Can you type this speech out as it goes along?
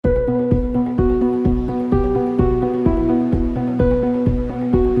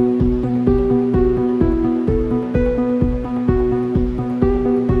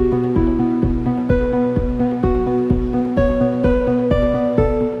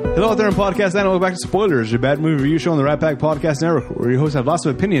Hello out there in podcast land. Welcome back to Spoilers, your bad movie review show on the Rat Pack Podcast Network, where your hosts have lots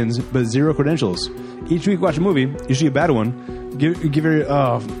of opinions but zero credentials. Each week, watch a movie, usually a bad one. Give your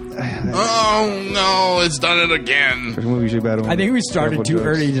oh no, it's done it again. Movie, usually a bad one. I think we started too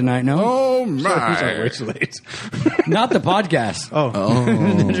early tonight. No, Oh my! Way too late. not the podcast. Oh,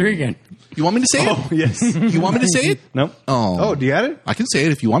 The drinking. You want me to say it? oh yes. You want me to say it? Nope. Oh. Do you got it? I can say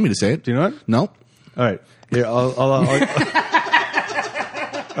it if you want me to say it. Do you know it? No. All right. Here, I'll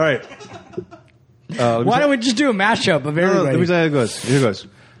all right. Why don't we just do a mashup of No, everybody? let me tell you how it goes. Here it goes.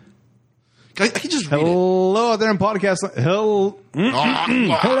 I can just read it. Hello out there in podcast land.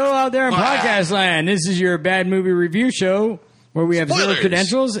 Hello out there in podcast land. This is your bad movie review show where we have zero Spoilers.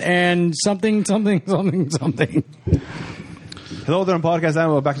 credentials and something. Hello out there in podcast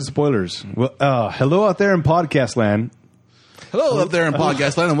land. Well, back to spoilers. Well, hello out there in podcast land. Hello up there in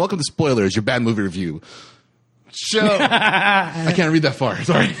podcast land, and welcome to Spoilers, your bad movie review show. I can't read that far.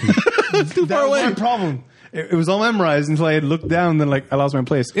 Sorry, it's too far That was away. my problem. It was all memorized until I had looked down, then I lost my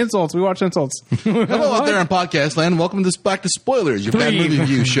place. Insults. We watch insults. Hello out there in podcast land. Welcome back to Spoilers, your bad movie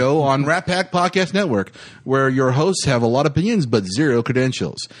review show on Rat Pack Podcast Network, where your hosts have a lot of opinions but zero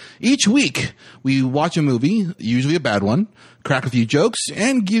credentials. Each week, we watch a movie, usually a bad one, crack a few jokes,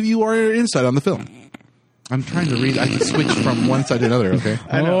 and give you our insight on the film. I'm trying to read. I can switch from one side to another, okay?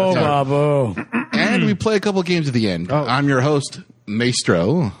 Oh, Bobo. And we play a couple games at the end. Oh. I'm your host,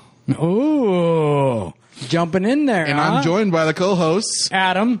 Maestro. Oh, jumping in there. And I'm joined by the co-hosts.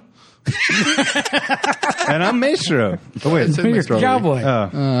 Adam. And I'm Maestro. Oh, wait. You're a cowboy.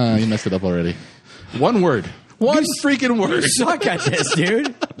 You messed it up already. One word. One freaking word. You suck at this,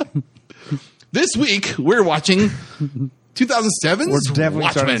 dude. This week, we're watching 2007's We're definitely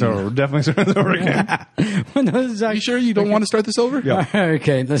starting this over. We're definitely starting this over again. Are you sure you don't want to start this over? Yeah.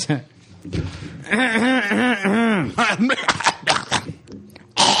 Okay, listen.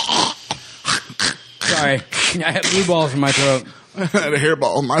 Sorry, I have blue balls in my throat. I had a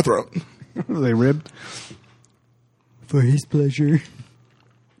hairball in my throat. Are they ribbed? For his pleasure.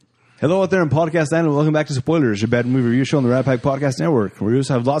 Hello out there in podcast land, and welcome back to Spoilers, your bad movie review show on the Rat Pack Podcast Network, where we just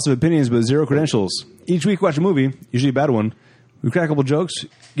have lots of opinions but zero credentials. Each week, watch a movie, usually a bad one. We crack a couple jokes,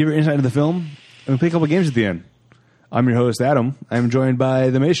 give your insight into the film, and we play a couple games at the end. I'm your host, Adam. I'm joined by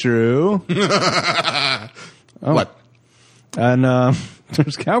the Maestro. What? And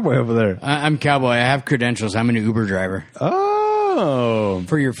there's Cowboy over there. I'm cowboy. I have credentials. I'm an Uber driver Oh.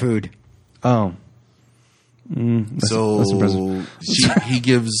 for your food. Oh. So that's impressive. he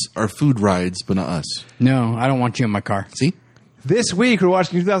gives our food rides, but not us. No, I don't want you in my car. See? This week, we're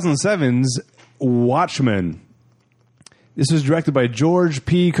watching 2007's Watchmen. This was directed by George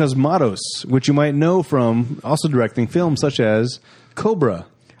P. Cosmatos, which you might know from also directing films such as Cobra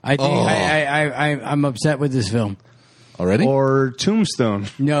I think I'm upset with this film. Already? or Tombstone.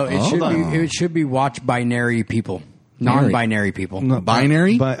 No, it should be watch binary people, non-binary people,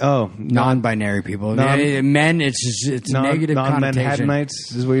 Binary? non-binary people. Men, it's negative connotation.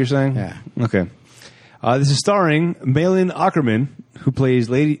 Non-Manhattanites is what you're saying? Yeah. Okay. This is starring Malin Ackerman, who plays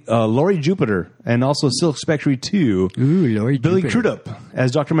Laurie Jupiter, and also Silk Spectre 2. Ooh, Laurie Billy Jupiter. Crudup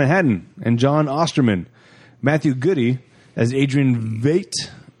as Dr. Manhattan, and John Osterman. Matthew Goody as Adrian Veidt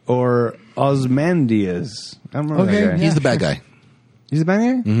or Osmandias. I don't remember that guy. He's the bad guy. He's the bad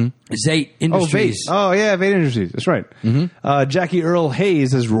guy? Mm-hmm. Zate Industries. Oh, yeah, Veidt Industries. That's right. Jackie Earl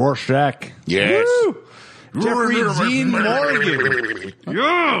Hayes as Rorschach. Yes. Woo! Jeffrey Dean Morgan.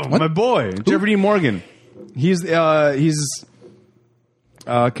 Yeah, my boy. Jeffrey Dean Morgan. He's a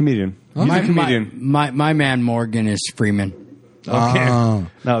comedian. He's a comedian. My man Morgan is Freeman. Okay.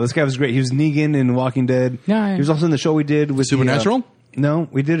 No, this guy was great. He was Negan in Walking Dead. Yeah. He was also in the show we did with Supernatural? No,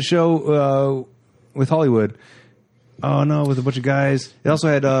 we did a show with Hollywood. Oh no, with a bunch of guys. It also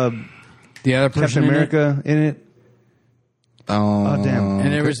had The other person Captain America in it. Oh damn!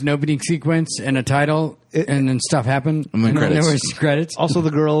 and there was an opening sequence and a title, and then stuff happened. And then credits. there was credits. Also, the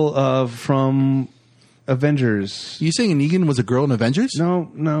girl from Avengers. You saying Negan was a girl in Avengers?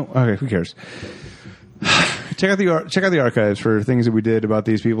 No. Okay, who cares? Check out the archives for things that we did about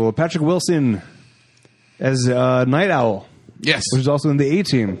these people. Patrick Wilson as Night Owl. Yes. Which is also in the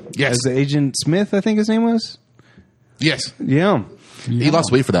A-Team. Yes. As Agent Smith, I think his name was. Yes. Yeah. He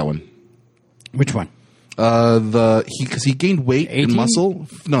lost weight for that one. Which one? Because he gained weight A-Team? in muscle.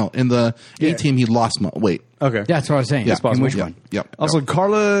 No, in the A-Team he lost weight. Okay. That's what I was saying. Yeah. In which Yeah. one? Yep. Also,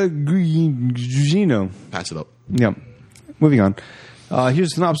 Carla Gugino. Pass it up. Yeah. Moving on.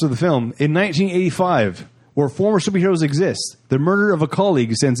 Here's a synopsis of the film. In 1985, where former superheroes exist, the murder of a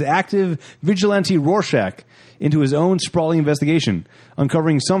colleague sends active vigilante Rorschach into his own sprawling investigation,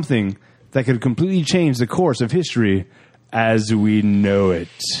 uncovering something that could completely change the course of history as we know it.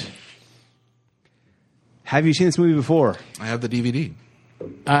 Have you seen this movie before? I have the DVD.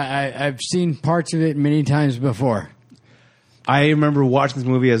 I've seen parts of it many times before. I remember watching this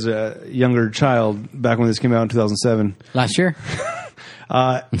movie as a younger child back when this came out in 2007. Last year?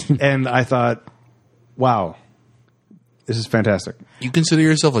 And I thought, wow, this is fantastic. You consider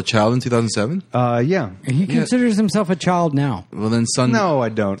yourself a child in 2007? Yeah. He considers himself a child now. Well, then, son. No, I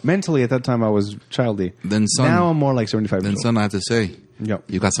don't. Mentally, at that time, I was childy. Then, son. Now I'm more like 75 Then, years old. son, I have to say, Yep.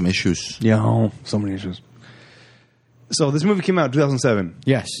 you got some issues. Yeah, so many issues. So this movie came out in 2007.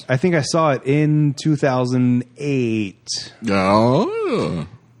 Yes. I think I saw it in 2008 Oh.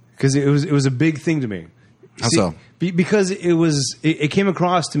 because it was a big thing to me. How so? Because it came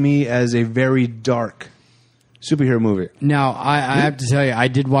across to me as a very dark superhero movie. Now, I have to tell you, I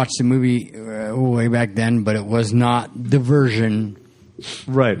did watch the movie way back then, but it was not the version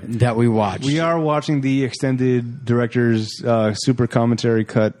Right. that we watched. We are watching the extended director's super commentary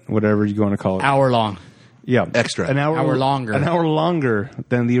cut, whatever you want to call it. Hour long. Yeah. Extra. An hour longer. An hour longer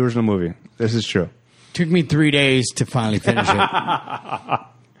than the original movie. This is true. Took me 3 days to finally finish it.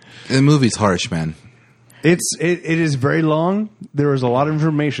 The movie's harsh, man. It is very long. There is a lot of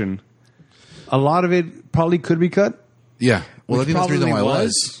information. A lot of it probably could be cut. Yeah. Well, I think that's the reason why it probably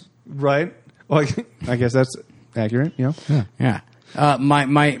was. Right. Well, I guess that's accurate. Yeah. Yeah.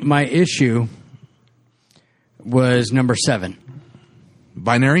 My issue was number 7.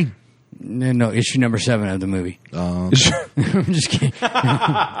 Binary? No, issue number 7 of the movie. I'm just kidding.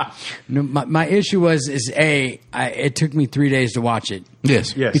 No, my issue was it took me 3 days to watch it.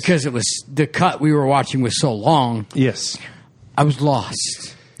 Yes. Yes. Because it was the cut we were watching was so long. Yes. I was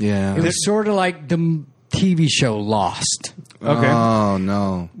lost. Yeah. It was sort of like the TV show Lost, Okay. Oh,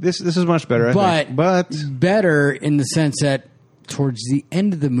 no. This is much better. I think. But better in the sense that towards the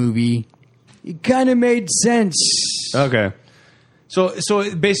end of the movie, it kind of made sense. okay.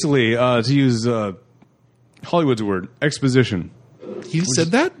 So basically, to use Hollywood's word, exposition. You said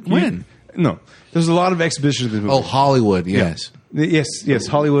that? When? No, there's a lot of exposition in this movie. Oh, Hollywood, yes. Yes,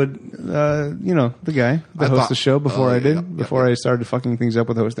 Hollywood. The guy that hosts the show before I did, before I started fucking things up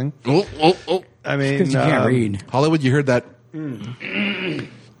with hosting. Oh. I mean, Because you can't read. Hollywood, you heard that?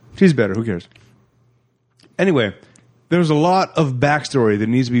 She's better. Who cares? Anyway, there's a lot of backstory that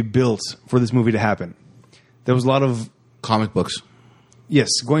needs to be built for this movie to happen. There was a lot of Comic books. yes,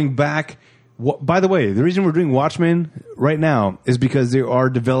 going back. By the way, the reason we're doing Watchmen right now is because they are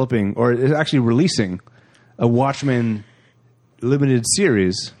developing, or is actually releasing, a Watchmen limited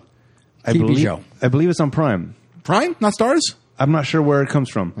series. TV show. I believe it's on Prime. Prime? Not Stars? I'm not sure where it comes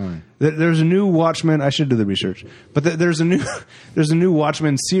from. There's a new Watchmen. I should do the research, but there's a new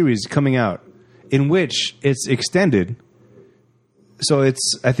Watchmen series coming out in which it's extended, so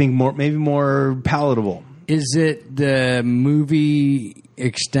it's I think maybe more palatable. Is it the movie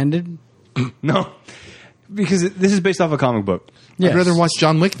extended? No, because this is based off a comic book. Yes. I'd rather watch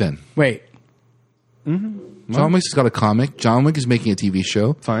John Wick then. Wait. John Wick's got a comic. John Wick is making a TV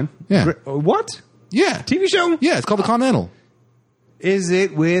show. Fine. Yeah. What? Yeah. TV show? Yeah, it's called The Continental. Is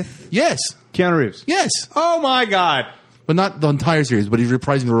it with Yes. Keanu Reeves? Yes. Oh my God. But not the entire series, but he's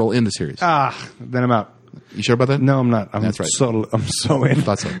reprising the role in the series. Then I'm out. You sure about that? No, I'm not. That's right. I'm so in. I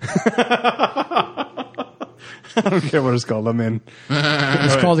thought so. I don't care what it's called. I'm in.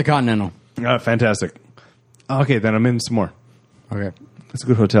 It's called The Continental. Fantastic. Okay, then I'm in some more. Okay. That's a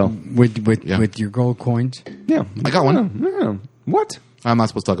good hotel. With your gold coins? Yeah, I got one. Yeah. What? I'm not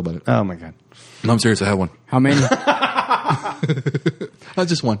supposed to talk about it. Oh my God. No, I'm serious. I have one. How many?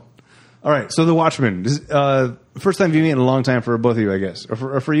 Just one. All right. So The Watchmen. This is, first time viewing it in a long time for both of you, I guess,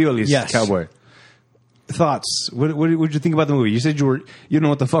 or for you at least. Yes. Cowboy. Thoughts? What did you think about the movie? You said you didn't know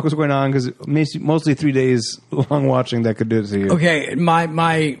what the fuck was going on because mostly 3 days long watching that could do it to you. Okay,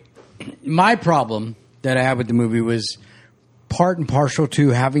 my problem that I had with the movie was part and partial to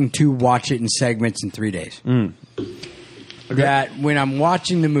having to watch it in segments in 3 days. Okay. That when I'm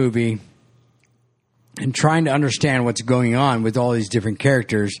watching the movie and trying to understand what's going on with all these different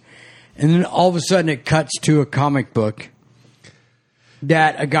characters, and then all of a sudden it cuts to a comic book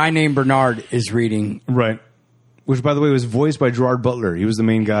that a guy named Bernard is reading. Right. Which, by the way, was voiced by Gerard Butler. He was the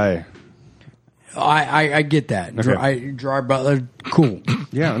main guy. I get that. Okay. Gerard Butler, cool.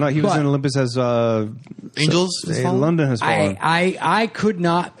 Yeah, no, he was in Olympus as Angels Has Fallen? London Has Fallen. I could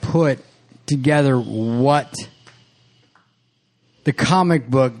not put together what the comic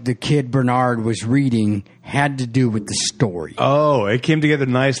book the kid Bernard was reading had to do with the story. Oh, it came together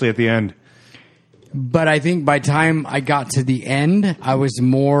nicely at the end. But I think by the time I got to the end, I was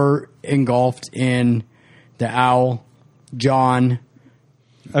more engulfed in the owl, John,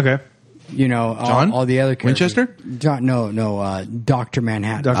 Okay. you know, John? all the other characters. Winchester? John, no, Dr.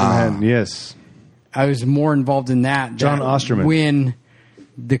 Manhattan. Dr. Manhattan, yes. I was more involved in that. John Osterman. When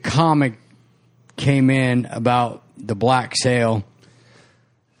the comic came in about the Black Sail.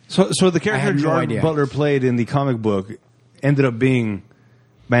 So the character had no Gerard idea. Butler played in the comic book ended up being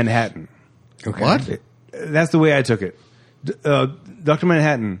Manhattan. Okay. What? That's the way I took it. Dr.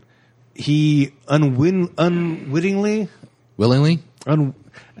 Manhattan, he unwittingly, Willingly?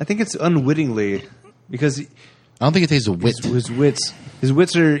 I think it's unwittingly, because I don't think it takes a wit. his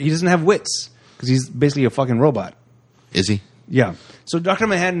wits are, he doesn't have wits, because he's basically a fucking robot. Is he? Yeah. So Dr.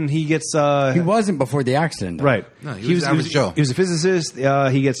 Manhattan, he gets... He wasn't before the accident. Though. Right. No, he was average Joe. He was a physicist.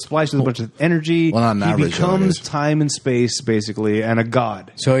 He gets splashed with a bunch of energy. Well, not an he average Joe, becomes it is. time and space, basically, and a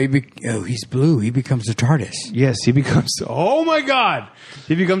god. So he's blue. He becomes a TARDIS. Yes, he becomes... Oh, my God!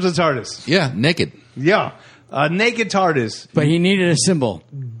 He becomes a TARDIS. Yeah, naked. Yeah. A naked TARDIS. But he needed a symbol.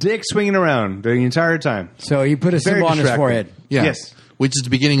 Dick swinging around the entire time. So he put a Very symbol on his distracting. forehead. Yeah. Yes. Which is the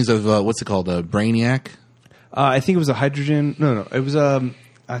beginnings of, what's it called? Brainiac? I think it was a hydrogen... No. It was... I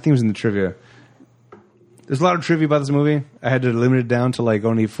think it was in the trivia. There's a lot of trivia about this movie. I had to limit it down to like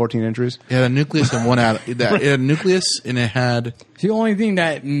only 14 entries. It had a nucleus and one atom. It had a nucleus and it had... It's the only thing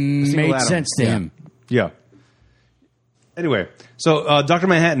that made atom. sense to Yeah. him. Yeah. Anyway, so Dr.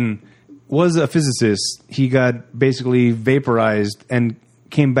 Manhattan was a physicist. He got basically vaporized and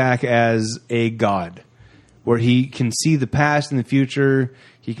came back as a god, where he can see the past and the future.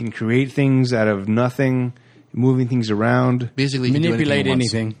 He can create things out of nothing, moving things around. Basically, he can do Manipulate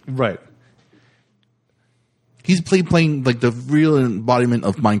anything. he wants. anything. Right. He's playing like the real embodiment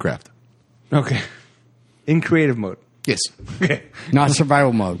of Minecraft. Okay. In creative mode. Yes. Okay. Not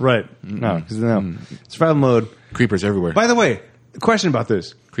survival mode. Right. No, because survival mode. Creepers everywhere. By the way, question about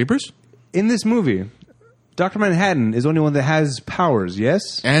this. Creepers? In this movie, Dr. Manhattan is the only one that has powers,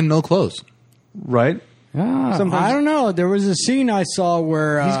 yes? And no clothes. Right? Ah, Sometimes- I don't know. There was a scene I saw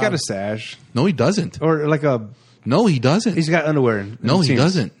where He's got a sash. No, he doesn't. Or like a... No, he doesn't. He's got underwear. In No, he scenes.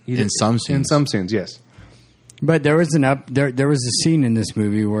 doesn't. In does. some scenes. In some scenes, yes. but there was there was a scene in this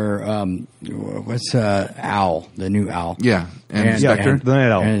movie where what's Owl, the new Owl. Yeah. And Yeah, Spectre. the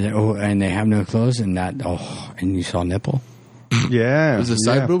Night Owl. And they have no clothes and and you saw nipple. Yeah. Was it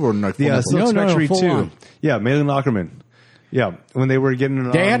side boob or not? Yeah, full Silk No, Spectre full 2. on. Yeah, Malin Lockerman. Yeah, when they were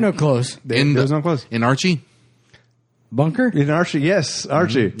getting... They had no clothes. There was no clothes. In Archie? Bunker? In Archie, yes,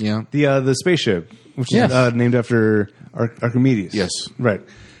 Archie. yeah. The spaceship, which Yes. is named after Archimedes. Yes. Right.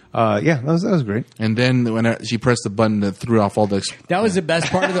 Yeah, that was great. And then when she pressed the button that threw off all the... That was the best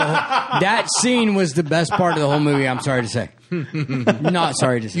part of the whole... That scene was the best part of the whole movie, I'm sorry to say. Not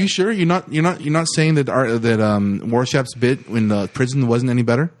sorry to say. You sure? You're not saying that Warshap's bit in the prison wasn't any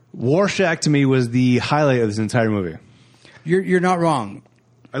better? Warshak to me was the highlight of this entire movie. You're not wrong.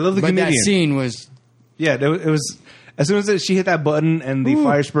 I love the But comedian. that scene was... Yeah, it was... As soon as she hit that button and the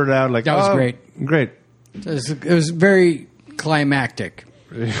fire spurted out, like... That was oh, great. Great. It was very climactic.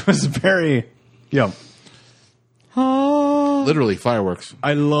 It was very... Yeah. Literally fireworks.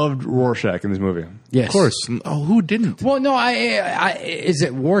 I loved Rorschach in this movie. Yes. Of course. Oh, who didn't? Well, no, is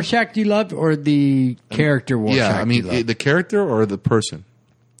it Rorschach you loved or the character Rorschach Yeah, I mean, you loved? the character or the person?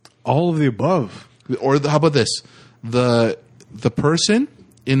 All of the above. Or how about this? The person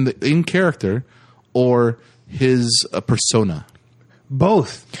in character or his persona?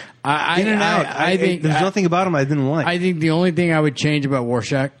 Both. I In and out. I think there's nothing about him I didn't like. I think the only thing I would change about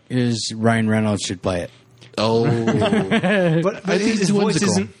Rorschach is Ryan Reynolds should play it. Oh. but I think his it's voice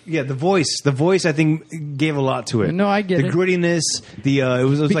whimsical. isn't. Yeah, the voice I think gave a lot to it. No, I get the it. grittiness. It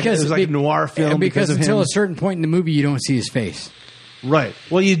was like a noir film because of until him. a certain point in the movie you don't see his face. Right.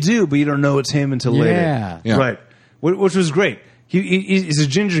 Well, you do, but you don't know it's him until later. Yeah. Right. Which was great. He's a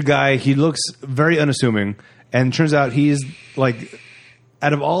ginger guy. He looks very unassuming, and turns out he's like,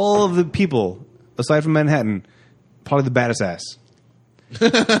 out of all of the people aside from Manhattan, probably the baddest ass. I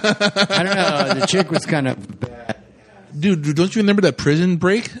don't know. The chick was kind of bad. Dude, don't you remember that prison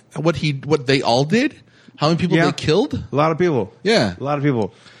break? What they all did? How many people Yeah. they killed? A lot of people. Yeah. A lot of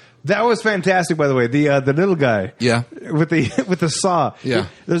people. That was fantastic, by the way. The little guy, Yeah. with the saw. Yeah.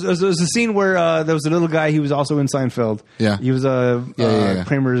 There's a scene where there was a little guy. He was also in Seinfeld. Yeah. He was Yeah.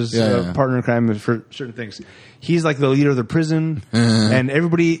 Kramer's Yeah. partner in crime for certain things. He's like the leader of the prison, and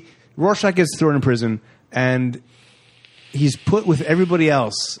everybody. Rorschach gets thrown in prison, and he's put with everybody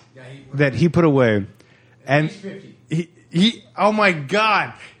else that he put away, and he. Oh my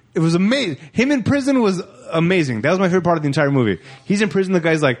God! It was amazing. Him in prison was amazing. That was my favorite part of the entire movie. He's in prison. The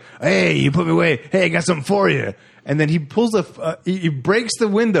guy's like, "Hey, you put me away. Hey, I got something for you." And then he pulls he breaks the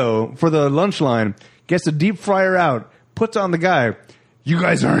window for the lunch line, gets the deep fryer out, puts on the guy, You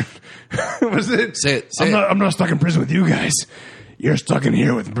guys aren't. Was it? Say it. I'm not stuck in prison with you guys. You're stuck in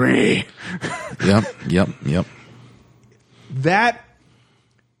here with me. Yep. That,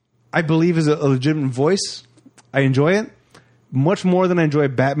 I believe, is a legitimate voice. I enjoy it much more than I enjoy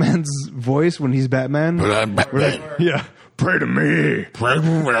Batman's voice when he's Batman. Yeah. Pray to me.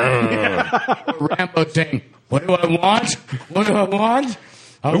 Rambo thing. What do I want? What do I want?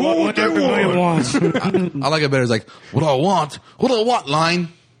 I want what everybody wants. I like it better. It's like, what do I want? What do I want? Line.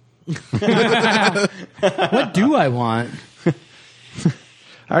 What do I want?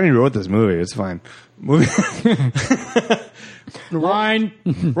 I already wrote this movie. It's fine. Line.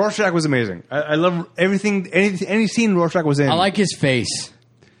 Rorschach was amazing. I love everything. Any scene Rorschach was in. I like his face.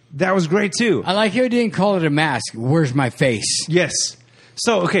 That was great too. I like how he didn't call it a mask. Where's my face? Yes.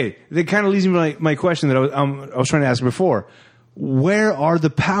 So okay, that kind of leads me to my question that I was trying to ask before. Where are the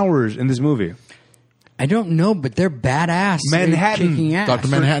powers in this movie? I don't know, but they're badass. Manhattan. They're kicking ass. Dr.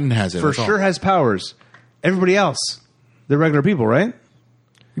 Manhattan has it. For that's all. sure has powers. Everybody else, they're regular people, right?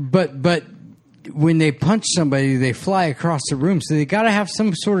 But when they punch somebody, they fly across the room. So they got to have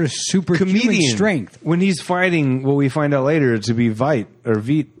some sort of superhuman strength. When he's fighting, what we find out later to be Vite or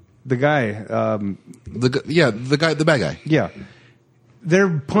Veet, the guy. The bad guy. Yeah,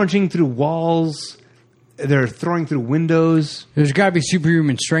 they're punching through walls. They're throwing through windows. There's got to be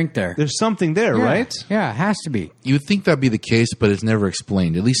superhuman strength there. There's something there, Yeah. right? Yeah, it has to be. You would think that'd be the case, but it's never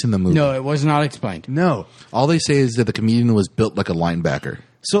explained, at least in the movie. No, it was not explained. No. All they say is that the comedian was built like a linebacker.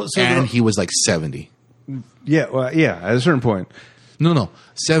 So And he was like 70. yeah, at a certain point, No,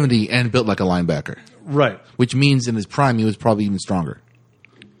 70 and built like a linebacker. right? Which means in his prime, he was probably even stronger.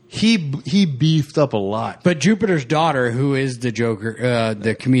 He beefed up a lot. But Jupiter's daughter, who is the Joker,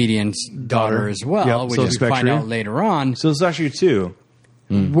 the comedian's daughter as well, Yep, which so we find Spectre. out later on, So it's actually two.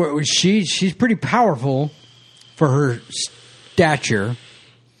 where she's pretty powerful for her stature.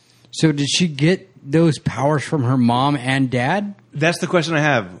 So did she get those powers from her mom and dad? That's the question I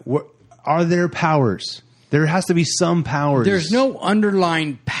have. Are there powers? There has to be some powers. There's no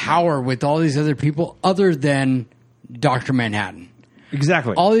underlying power with all these other people other than Dr. Manhattan.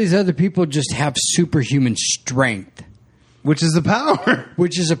 Exactly. All these other people just have superhuman strength, Which is the power.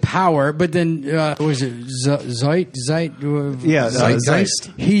 which is a power. But then, was it Zeit? Yeah,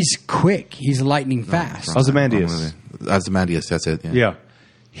 Zeitgeist? He's quick. He's lightning fast. Ozymandias. Ozymandias, that's it. Yeah.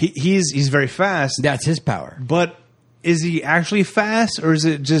 He's very fast, That's his power. but is he actually fast, or is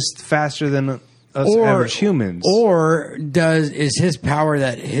it just faster than us average humans? Or is his power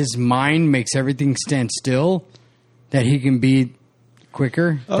that his mind makes everything stand still, that he can be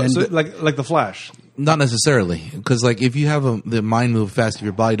quicker? So like the Flash. Not necessarily, because like if you have the mind move fast, if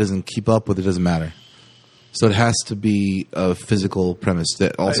your body doesn't keep up with it, doesn't matter. So it has to be a physical premise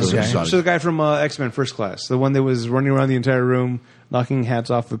that also. So the guy from X-Men First Class, the one that was running around the entire room, knocking hats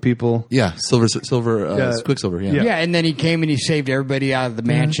off of people. Yeah, Quicksilver. Yeah. Yeah, and then he came and he saved everybody out of the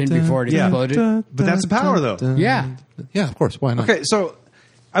mansion before it exploded. But that's a power, though. Yeah. Yeah, of course. Why not? Okay, so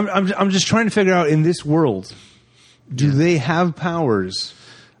I'm just trying to figure out in this world, do they have powers,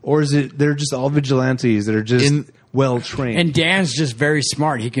 or is it they're just all vigilantes that are just well trained? And Dan's just very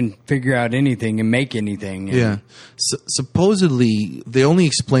smart. He can figure out anything and make anything. And Yeah. Supposedly, they only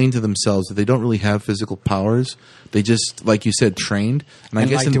explain to themselves that they don't really have physical powers. They just, like you said, trained. And I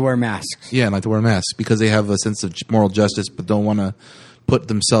guess like to wear masks. Yeah, and like to wear masks because they have a sense of moral justice, but don't want to put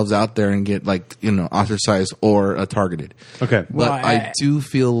themselves out there and get ostracized or targeted. Okay. But Well, I do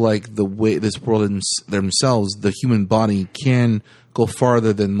feel like the way this world themselves, the human body can go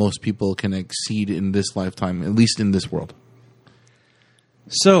farther than most people can exceed in this lifetime, at least in this world.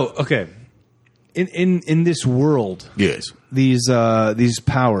 So okay, in this world, Yes. these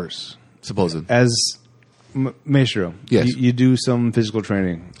powers, Supposed. as Maestro, Yes. you do some physical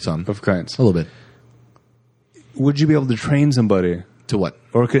training, Some. of kinds. A little bit. Would you be able to train somebody, To what?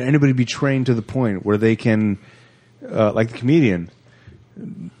 or could anybody be trained to the point where they can, like the comedian,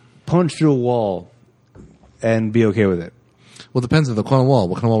 punch through a wall and be okay with it? Well, it depends on the kind of wall.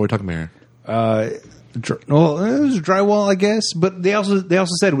 What kind of wall we're talking about here? Well, it was drywall, I guess. But they also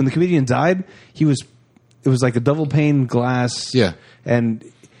said when the comedian died, it was like a double pane glass. Yeah. And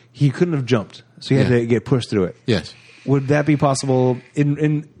he couldn't have jumped, so he had Yeah. to get pushed through it. Yes. Would that be possible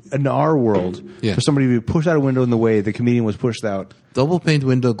in our world Yeah. for somebody to be pushed out a window in the way the comedian was pushed out? Double paned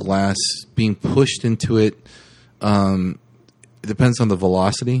window glass being pushed into it. It depends on the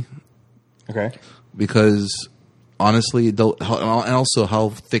velocity Okay. because honestly, and also how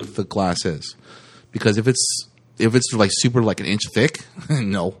thick the glass is. Because if it's like super like an inch thick,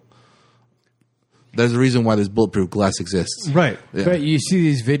 no. There's a reason why this bulletproof glass exists. Right. Yeah. But you see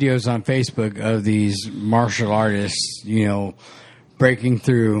these videos on Facebook of these martial artists, breaking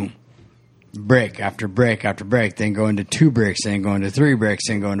through brick after brick after brick, then going to 2 bricks, then going to 3 bricks,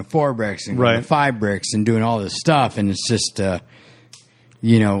 then going to 4 bricks, and going to 5 bricks, and doing all this stuff. And it's just,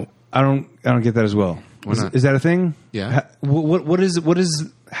 you know, I don't get that as well. Why not? Is that a thing? Yeah. What is?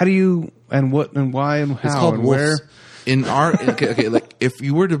 How do you and what and why and how It's called and wolves. where? In our okay, like if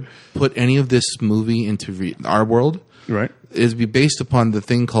you were to put any of this movie into our world, Right. it'd be based upon the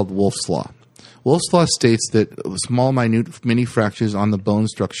thing called Wolff's Law. Wolff's Law states that small, minute, mini fractures on the bone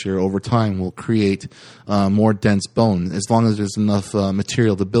structure over time will create more dense bone as long as there's enough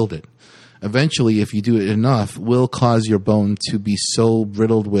material to build it. Eventually, if you do it enough, will cause your bone to be so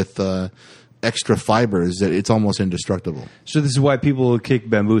riddled with extra fibers that it's almost indestructible. So this is why people kick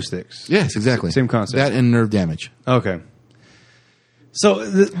bamboo sticks. Yes, exactly. Same concept. That and nerve damage. Okay.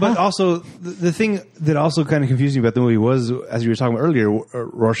 So, but also the thing that also kind of confused me about the movie was, as you were talking about earlier,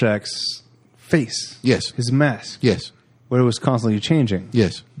 Rorschach's face. Yes. His mask. Yes. Where it was constantly changing.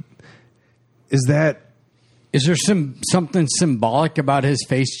 Yes. Is there something symbolic about his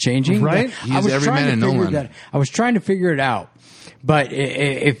face changing? Right. He's every man and no one. I was trying to figure it out. But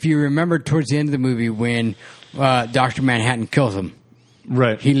if you remember towards the end of the movie when Dr. Manhattan kills him,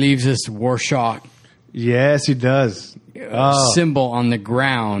 right? he leaves this Rorschach Yes, he does. symbol on the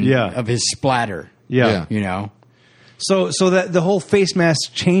ground Yeah. of his splatter. Yeah. You know? So that the whole face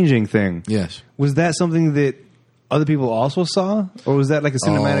mask changing thing. Yes. Was that something that other people also saw, or was that like a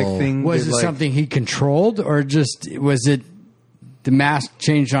cinematic thing? Was that, it like, something he controlled, or just was it the mask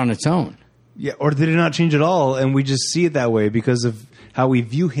changed on its own? Yeah, or did it not change at all, and we just see it that way because of how we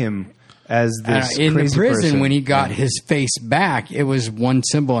view him as this In the crazy prison, person. when he got his face back, it was one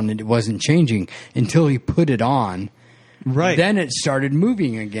symbol and it wasn't changing until he put it on. Right. Then it started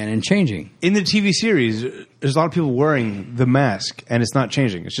moving again and changing. In the TV series, there's a lot of people wearing the mask, and it's not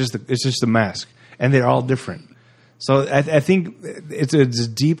changing. It's just the mask, and they're all different. So I think it's a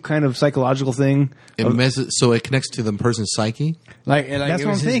deep kind of psychological thing. So it connects to the person's psyche? Like That's it what I'm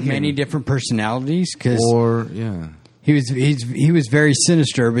was his thinking. many different personalities because Or, yeah. he was very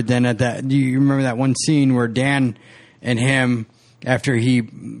sinister. But then do you remember that one scene where Dan and him, after he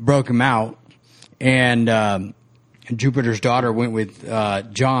broke him out, and Jupiter's daughter went with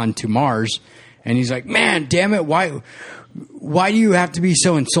John to Mars, and he's like, "Man, damn it, why do you have to be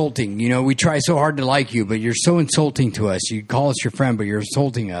so insulting? You know, we try so hard to like you, but you're so insulting to us. You call us your friend, but you're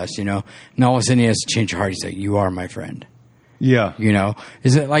insulting us, you know." And all of a sudden he has to change your heart. He's like, "You are my friend." Yeah. You know?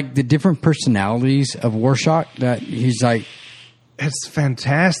 Is it like the different personalities of Rorschach that he's like... It's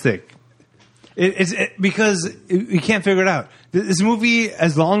fantastic. It's because we can't figure it out. This movie,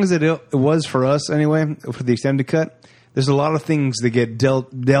 as long as it was for us anyway, for the extended cut, there's a lot of things that get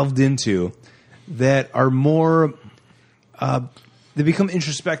delved into that are more... they become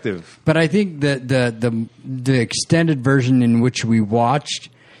introspective. But I think that the extended version in which we watched,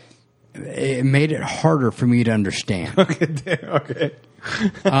 it made it harder for me to understand. Okay.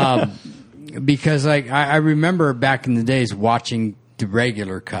 Because like I remember back in the days watching the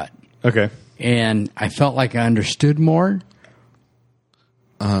regular cut, Okay. and I felt like I understood more.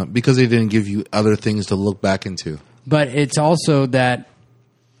 Because they didn't give you other things to look back into. But it's also that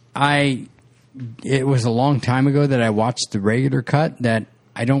it was a long time ago that I watched the regular cut that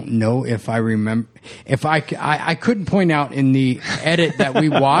I don't know if I remember. If I couldn't point out in the edit that we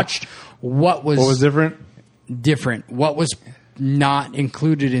watched what was different? different, what was not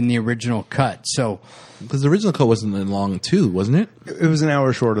included in the original cut. So Because the original cut wasn't that long, too, wasn't it? It was an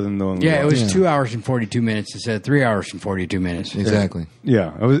hour shorter than the one we yeah, it watched. was 2 hours and 42 minutes instead of 3 hours and 42 minutes. Exactly.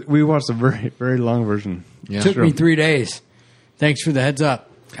 Yeah. We watched a very, very long version. Yeah. Took me 3 days. Thanks for the heads up.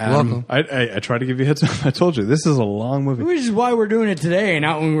 Welcome. I tried to give you a heads up. I told you, this is a long movie. Which is why we're doing it today and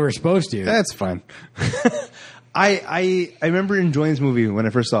not when we were supposed to. That's fine. I remember enjoying this movie when I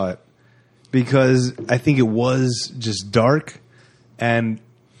first saw it because I think it was just dark and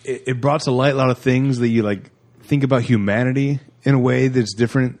it brought to light a lot of things that you like think about humanity in a way that's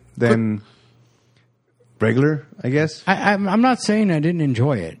different than regular, I guess. I'm not saying I didn't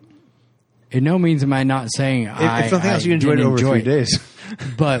enjoy it. In no means am I not saying If nothing else, you enjoyed it over 3 days.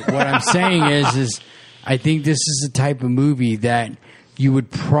 But what I'm saying is I think this is the type of movie that you would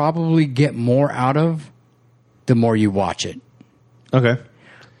probably get more out of the more you watch it. Okay.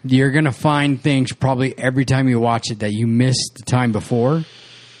 You're going to find things probably every time you watch it that you missed the time before.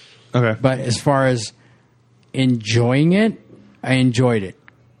 Okay. But as far as enjoying it, I enjoyed it.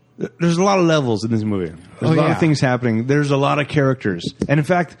 There's a lot of levels in this movie. There's a lot of things happening. There's a lot of characters, and in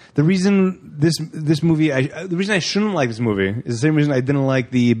fact, the reason this movie, the reason I shouldn't like this movie is the same reason I didn't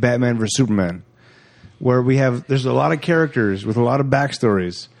like the Batman vs Superman, where there's a lot of characters with a lot of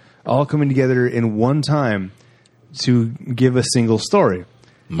backstories, all coming together in one time to give a single story.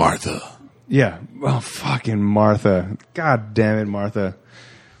 Martha. Yeah. Oh, fucking Martha. God damn it, Martha.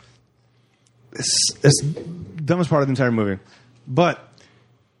 It's the dumbest part of the entire movie. But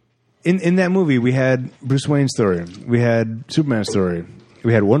in that movie, we had Bruce Wayne's story. We had Superman's story.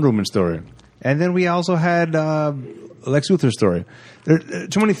 We had Wonder Woman's story. And then we also had Lex Luthor's story. There are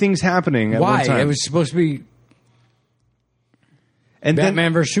too many things happening at one time. It was supposed to be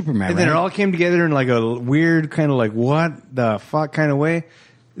Batman versus Superman, and then it all came together in like a weird kind of like, what the fuck kind of way.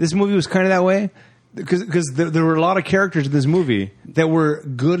 This movie was kind of that way. Because there were a lot of characters in this movie that were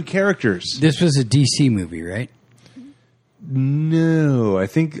good characters. This was a DC movie, right? No, I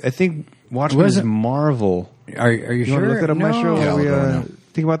think Watchmen is Marvel. Are you sure? Want to look that up, Maestro? Yeah, While we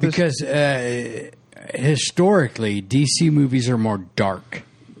think about this? Because historically, DC movies are more dark.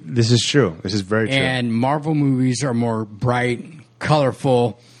 This is true. This is very true. And Marvel movies are more bright,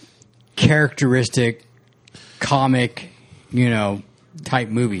 colorful, characteristic, comic, type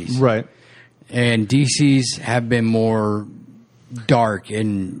movies. Right. And DC's have been more dark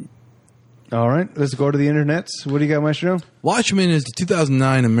and... All right, let's go to the internets. What do you got, Maestro? Watchmen is the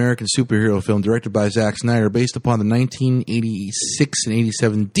 2009 American superhero film directed by Zack Snyder based upon the 1986 and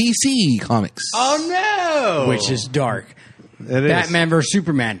 87 DC comics. Oh, no! Which is dark. It is. Batman vs.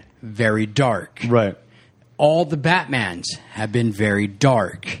 Superman, very dark. Right. All the Batmans have been very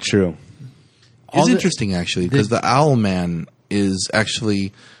dark. True. It's interesting, actually, because the Owl Man is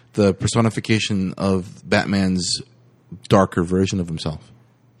actually the personification of Batman's darker version of himself.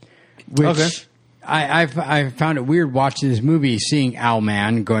 Which Okay. I found it weird watching this movie, seeing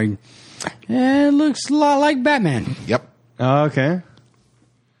Owlman going, it looks a lot like Batman. Yep. Okay.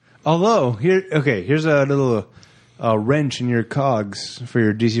 Although, here's a little wrench in your cogs for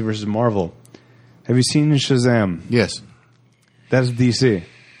your DC versus Marvel. Have you seen Shazam? Yes. That's DC.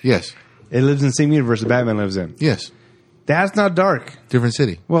 Yes. It lives in the same universe that Batman lives in. Yes. That's not dark. Different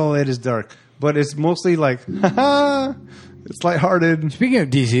city. Well, it is dark, but it's mostly like, it's lighthearted. Speaking of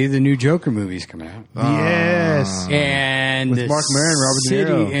DC, the new Joker movie's coming out. Yes. And With the Mark Maron and Robert De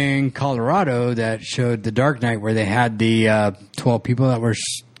city Niro. in Colorado that showed The Dark Knight, where they had the 12 people that were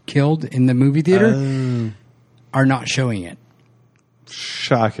killed in the movie theater, are not showing it.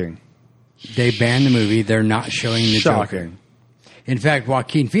 Shocking. They banned the movie. They're not showing the Joker. Shocking. In fact,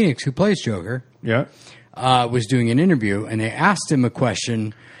 Joaquin Phoenix, who plays Joker, Yeah. was doing an interview, and they asked him a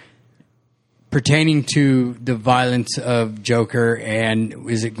question pertaining to the violence of Joker, and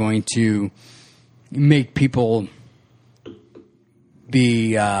is it going to make people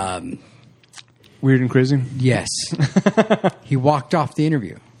be... Weird and crazy. yes. He walked off the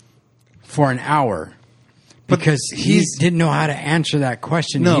interview for an hour because he didn't know how to answer that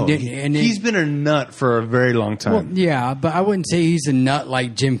question. No, he didn't, and he's been a nut for a very long time. well, yeah, but I wouldn't say he's a nut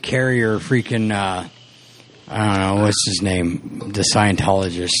like Jim Carrey or freaking... I don't know, what's his name? The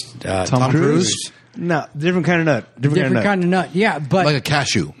Scientologist. Tom Cruise? No, different kind of nut. Different kind of nut. Yeah, but Like a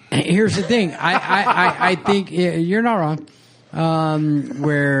cashew. here's the thing. I think you're not wrong.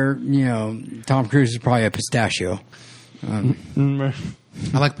 Where, Tom Cruise is probably a pistachio. I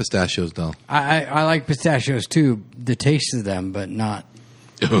like pistachios, though. I like pistachios too, the taste of them, but not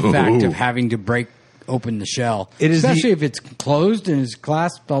the fact of having to break open the shell. It is especially if it's closed and is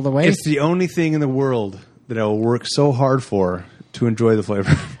clasped all the way. It's the only thing in the world that I will work so hard for to enjoy the flavor.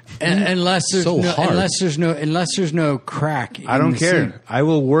 Unless there's So hard. unless there's no crack. I don't care. I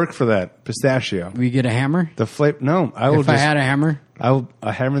will work for that pistachio. We get a hammer. The flavor. No, I will. If I had a hammer,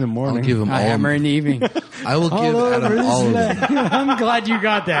 a hammer in the morning. I'll give him a all. hammer in the evening. I will give Adam all of them. I'm glad you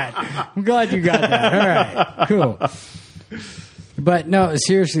got that. All right, cool. But no,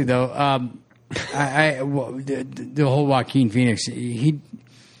 seriously though, the whole Joaquin Phoenix,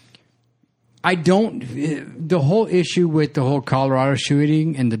 the whole issue with the whole Colorado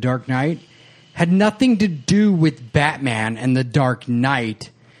shooting and the Dark Knight had nothing to do with Batman and the Dark Knight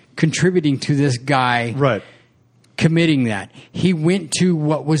contributing to this guy Right. committing that. He went to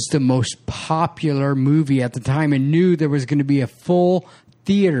what was the most popular movie at the time and knew there was going to be a full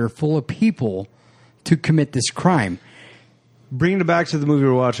theater full of people to commit this crime. Bringing it back to the movie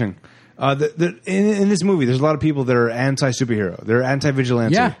we're watching. In this movie, there's a lot of people that are anti-superhero. They're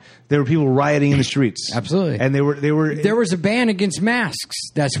anti-vigilante. Yeah. There were people rioting in the streets. Absolutely. And they were. There was a ban against masks.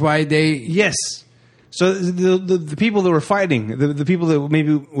 That's why they... Yes. So the people that were fighting, the people that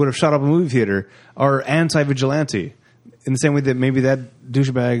maybe would have shot up a movie theater, are anti-vigilante. In the same way that maybe that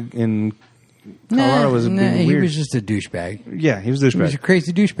douchebag in Colorado was being he weird. was just a douchebag. Yeah, he was a He was a douchebag.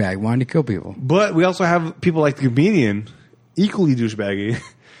 crazy douchebag, wanted to kill people. But we also have people like the comedian, equally douchebaggy,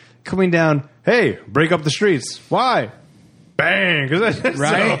 coming down, hey, break up the streets. Why? bang. 'Cause that's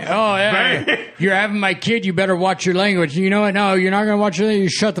Right? so- Oh, yeah. bang. You're having my kid. You better watch your language. You know what? No, you're not going to watch your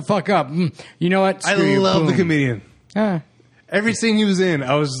language. You shut the fuck up. You know what? I Screw you. love the Boom. comedian. Ah. Every scene he was in,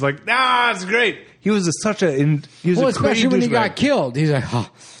 I was just like, it's great. He was such a. He was Well, a crazy especially when he douchebag. got killed. He's like, oh,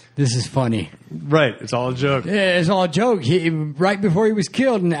 this is funny. Right, it's all a joke. Yeah, it's all a joke. Right before he was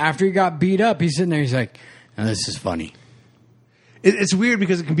killed and after he got beat up, he's sitting there. He's like, oh, this is funny. It's weird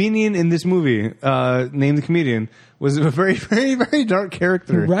because the comedian in this movie, named the comedian, was a very, very, very dark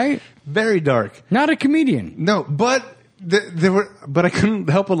character. Right? Very dark. Not a comedian. No, but but I couldn't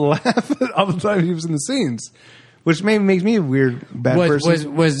help but laugh all the time he was in the scenes, which makes me a weird bad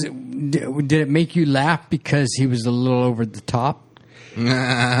person. Did it make you laugh because he was a little over the top?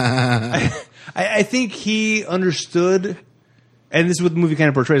 I think he understood, and this is what the movie kind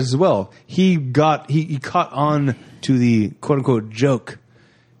of portrays as well. He caught on to the quote unquote joke,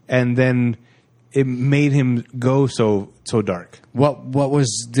 and then it made him go so dark What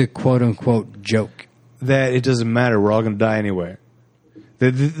was the quote unquote joke? that it doesn't matter. We're all going to die anyway.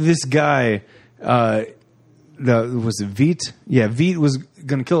 This guy, was it Veet? Yeah, Veet was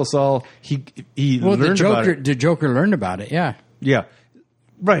going to kill us all. He learned about it. The Joker learned about it. Yeah. Yeah.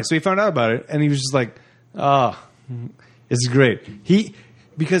 Right. So he found out about it and he was just like, this is great.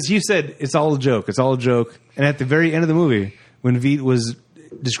 Because he said it's all a joke. It's all a joke. And at the very end of the movie, when Veet was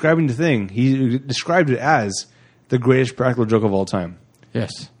describing the thing, he described it as the greatest practical joke of all time.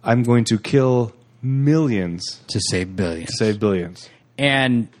 Yes. I'm going to kill millions To save billions. to save billions.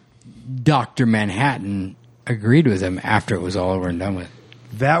 And Dr. Manhattan agreed with him after it was all over and done with.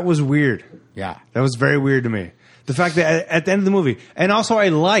 That was weird. Yeah. That was very weird to me. The fact that at the end of the movie, and also I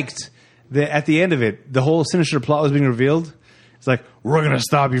liked that at the end of it, the whole sinister plot was being revealed. It's like, we're going to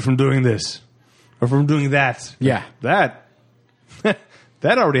stop you from doing this or from doing that. Yeah.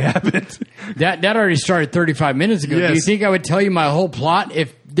 That already happened. That already started 35 minutes ago. Do you Yes. think I would tell you my whole plot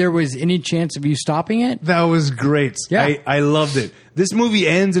if there was any chance of you stopping it? That was great. Yeah. I loved it. This movie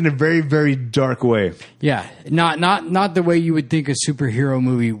ends in a very, very dark way. Yeah. Not the way you would think a superhero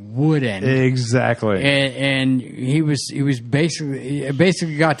movie would end. Exactly. And he was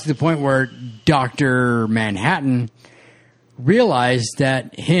basically got to the point where Dr. Manhattan realized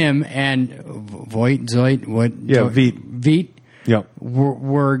that him and Veet Yep.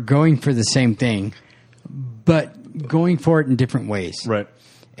 were going for the same thing, but going for it in different ways. Right.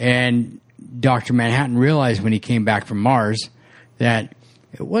 And Dr. Manhattan realized when he came back from Mars that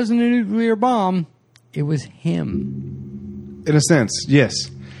it wasn't a nuclear bomb, it was him. In a sense, yes.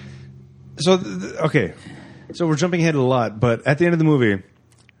 So, okay. So we're jumping ahead a lot, but at the end of the movie,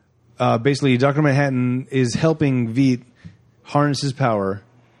 basically, Dr. Manhattan is helping Veet harness his power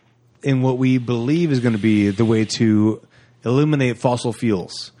in what we believe is going to be the way to eliminate fossil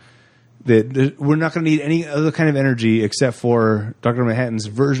fuels. That we're not going to need any other kind of energy except for Dr. Manhattan's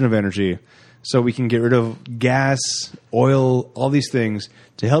version of energy, so we can get rid of gas, oil, all these things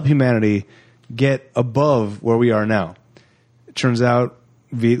to help humanity get above where we are now. It turns out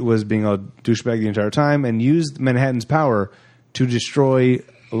Veet was being a douchebag the entire time and used Manhattan's power to destroy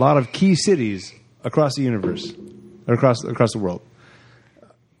a lot of key cities across the universe, across the world,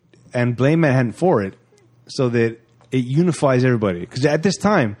 and blame Manhattan for it, so that it unifies everybody. Because at this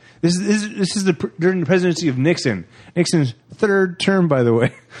time, this is during the presidency of Nixon. Nixon's third term, by the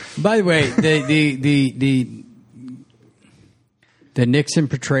way. By the way, the Nixon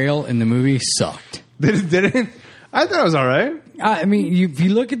portrayal in the movie sucked. Did it? I thought it was all right. I mean, if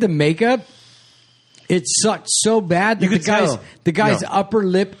you look at the makeup, it sucked so bad that You could tell. the guy's No. upper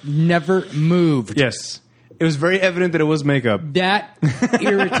lip never moved. Yes. It was very evident that it was makeup. That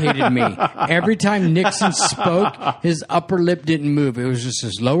irritated me. Every time Nixon spoke, his upper lip didn't move. It was just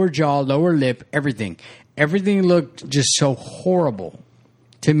his lower jaw, lower lip, everything. Everything looked just so horrible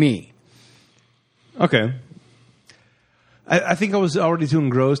to me. Okay. I think I was already too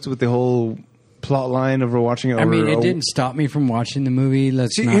engrossed with the whole plot line of watching it over. I mean, it didn't stop me from watching the movie.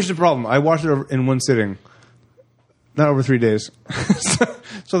 See, here's the problem. I watched it in one sitting. Not over 3 days.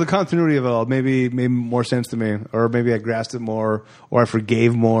 So the continuity of it all maybe made more sense to me. Or maybe I grasped it more. Or I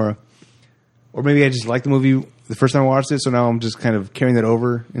forgave more. Or maybe I just liked the movie the first time I watched it. So now I'm just kind of carrying that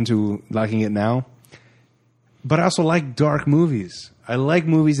over into liking it now. But I also like dark movies. I like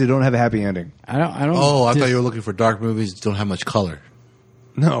movies that don't have a happy ending. I don't. Oh, I thought you were looking for dark movies that don't have much color.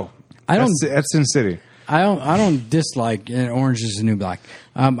 No. I don't. That's Sin City. I don't dislike Orange is the New Black.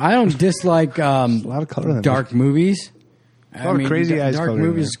 I don't dislike a lot of color in that dark movies. A lot of crazy eyes Dark color in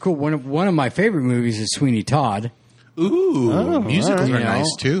movies there. is cool. One of my favorite movies is Sweeney Todd. Ooh, musicals all are right.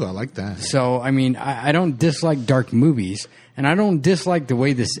 nice too. I like that. So I mean, I don't dislike dark movies, and I don't dislike the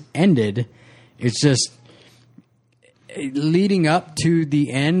way this ended. It's just leading up to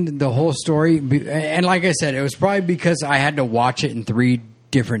the end, the whole story, and like I said, it was probably because I had to watch it in 3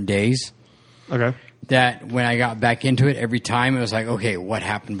 different days. Okay. That when I got back into it, every time it was like, okay, what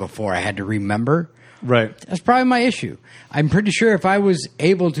happened before? I had to remember. Right. That's probably my issue. I'm pretty sure if I was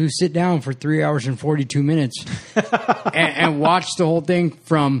able to sit down for 3 hours and 42 minutes and watch the whole thing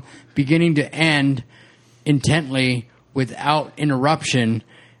from beginning to end intently without interruption,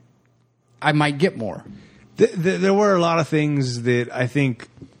 I might get more. There were a lot of things that I think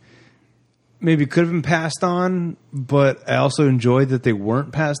maybe could have been passed on, but I also enjoyed that they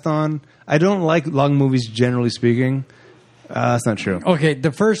weren't passed on. I don't like long movies, generally speaking. That's not true. Okay,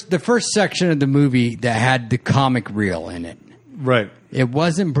 the first section of the movie that had the comic reel in it. Right. It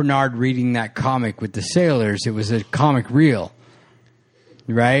wasn't Bernard reading that comic with the sailors. It was a comic reel.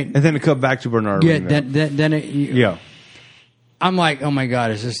 Right? And then it cut back to Bernard. Yeah, then it... Yeah. I'm like, oh my God,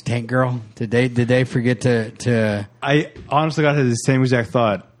 is this Tank Girl? Did they forget to... I honestly got the same exact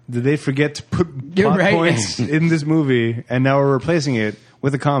thought. Did they forget to put plot points in this movie, and now we're replacing it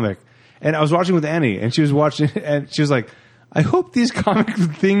with a comic? And I was watching with Annie, and she was watching, and she was like, I hope these comic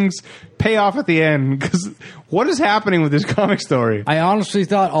things pay off at the end, because what is happening with this comic story? I honestly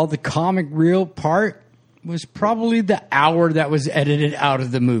thought all the comic reel part was probably the hour that was edited out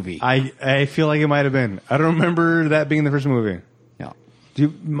of the movie. I feel like it might have been. I don't remember that being the first movie. No.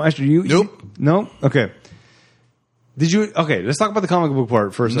 Meister, Nope. No? Okay. Okay, let's talk about the comic book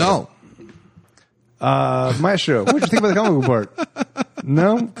part first. No. Maestro, what did you think about the comic book part?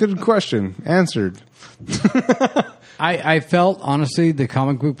 No? Good question. Answered. I felt, honestly, the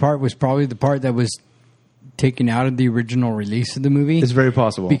comic book part was probably the part that was taken out of the original release of the movie. It's very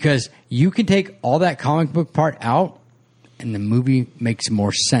possible. Because you can take all that comic book part out, and the movie makes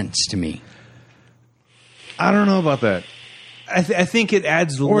more sense to me. I don't know about that. I think it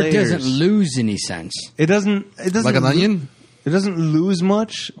adds or layers. Or it doesn't lose any sense. It doesn't like an onion? It doesn't lose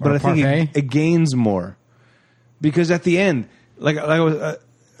much, but I think it gains more. Because at the end, like I was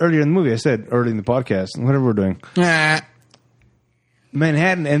earlier in the movie, I said early in the podcast, whatever we're doing,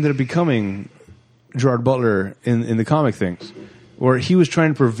 Manhattan ended up becoming Gerard Butler in the comic things, where he was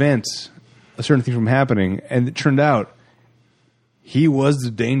trying to prevent a certain thing from happening, and it turned out he was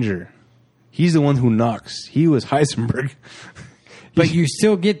the danger. He's the one who knocks. He was Heisenberg. But you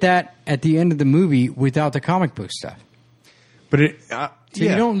still get that at the end of the movie without the comic book stuff. But so you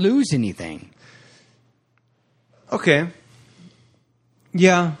don't lose anything. Okay.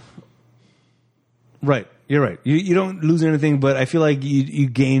 Yeah. Right. You're right. You don't lose anything, but I feel like you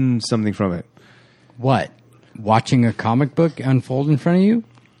gain something from it. What? Watching a comic book unfold in front of you?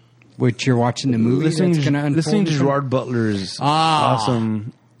 Which you're watching the movie listening that's going to unfold? Listening to Gerard Butler's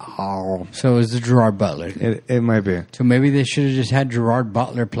awesome... Oh, so it was the Gerard Butler. It might be. So maybe they should have just had Gerard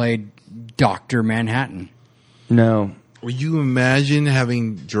Butler play Dr. Manhattan. No. Will you imagine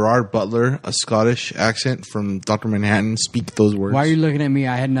having Gerard Butler, a Scottish accent from Dr. Manhattan, speak those words? Why are you looking at me?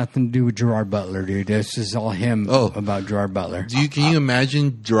 I had nothing to do with Gerard Butler, dude. This is all him about Gerard Butler. Can you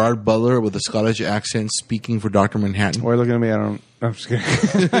imagine Gerard Butler with a Scottish accent speaking for Dr. Manhattan? Why are you looking at me? I'm just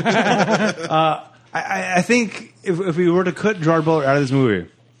kidding. I think if we were to cut Gerard Butler out of this movie,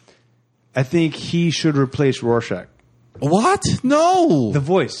 I think he should replace Rorschach. What? No. The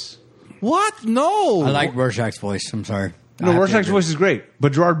voice. What? No. I like Rorschach's voice. I'm sorry. No, Rorschach's voice is great,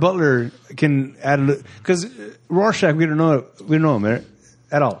 but Gerard Butler can add a because Rorschach we don't know him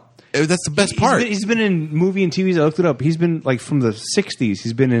at all. That's the best part. He's been in movie and TVs. I looked it up. He's been like from the 60s.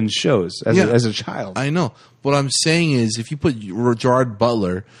 He's been in shows as a child. I know. What I'm saying is, if you put Gerard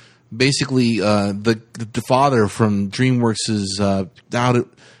Butler, basically the father from DreamWorks'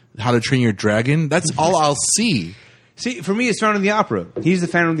 How to Train Your Dragon, that's all I'll see. See, for me, it's Phantom of the Opera. He's the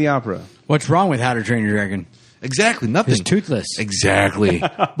Phantom of the Opera. What's wrong with How to Train Your Dragon? Exactly, nothing. He's toothless. Exactly.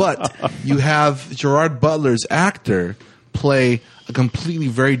 But you have Gerard Butler's actor play a completely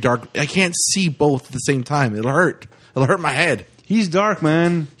very dark... I can't see both at the same time. It'll hurt. It'll hurt my head. He's dark,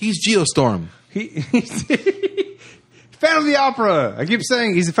 man. He's Geostorm. He's Phantom of the Opera. I keep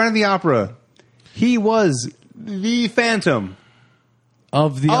saying he's the Phantom of the Opera. He was the Phantom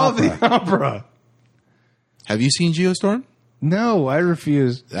of the opera. Have you seen Geostorm? No, I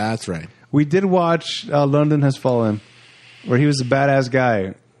refuse. That's right. We did watch London Has Fallen, where he was a badass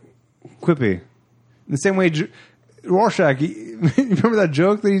guy. Quippy. The same way Rorschach, you remember that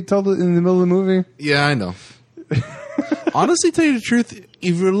joke that he told in the middle of the movie? Yeah, I know. Honestly, tell you the truth,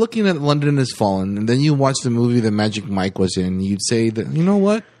 if you're looking at London Has Fallen, and then you watch the movie that Magic Mike was in, you'd say that, you know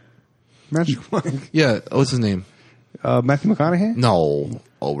what? Magic Mike? Yeah, what's his name? Matthew McConaughey? No.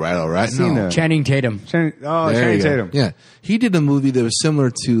 All right. No. Channing Tatum. Channing Tatum. Yeah. He did a movie that was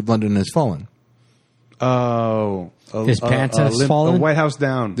similar to London Has Fallen. Oh. His pants has fallen? A White House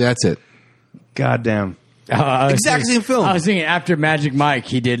Down. That's it. Goddamn. Exact same film. I was thinking after Magic Mike,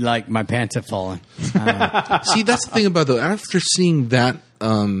 he did like My Pants Have Fallen. See, that's the thing about though. After seeing that,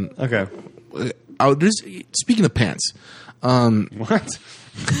 Okay. Speaking of pants, What?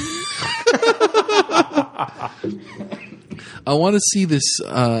 I want to see this.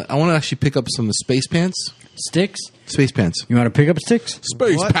 I want to actually pick up some space pants. Sticks? Space pants. You want to pick up sticks?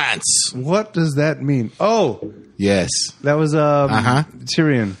 Space What? pants. What does that mean? Oh, Yes. that was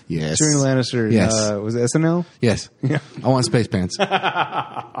Tyrion. Yes. Tyrion Lannister. Yes. Was it SNL? Yes. Yeah. I want space pants.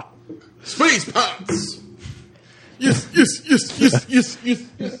 Space pants. Yes. Yes. Yes. Yes. Yes. Yes.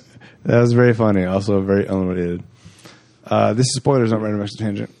 Yes. That was very funny. Also very unrelated. This is spoilers, not random extra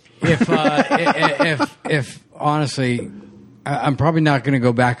tangent. If honestly, I'm probably not going to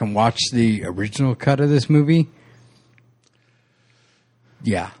go back and watch the original cut of this movie.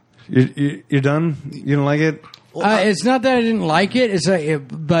 Yeah. You're done? You don't like it? It's not that I didn't like it. It's like,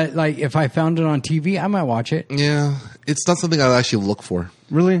 but like if I found it on TV, I might watch it. Yeah. It's not something I'd actually look for.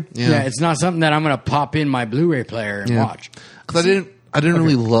 Really? Yeah, it's not something that I'm going to pop in my Blu-ray player and watch. Because I didn't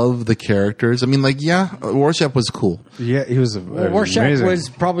really love the characters. I mean, like, yeah, Rorschach was cool. Yeah, he was. Rorschach amazing. was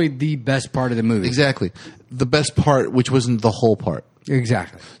probably the best part of the movie. Exactly. The best part, which wasn't the whole part.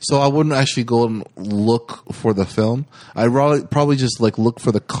 Exactly. So I wouldn't actually go and look for the film. I'd probably just like look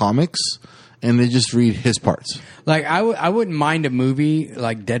for the comics and then just read his parts. Like I wouldn't mind a movie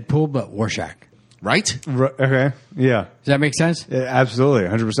like Deadpool, but Rorschach. Right? Okay. Yeah. Does that make sense? Yeah, absolutely.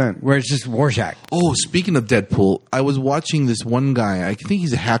 100%. Where it's just Rorschach. Oh, speaking of Deadpool, I was watching this one guy. I think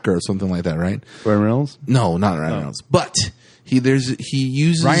he's a hacker or something like that, right? Ryan Reynolds? No, not Ryan Reynolds. But he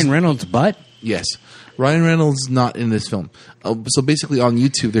uses Ryan Reynolds' butt? Yes. Ryan Reynolds not in this film. So basically on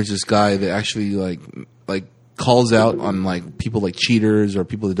YouTube there's this guy that actually like calls out on like people like cheaters or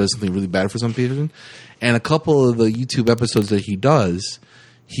people that does something really bad for some person. And a couple of the YouTube episodes that he does,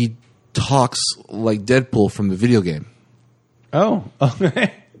 he talks like Deadpool from the video game. Oh,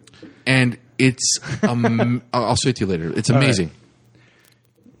 okay. And it's I'll show it to you later. It's amazing. Right.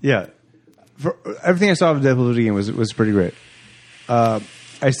 Yeah. For everything I saw of Deadpool video game was pretty great.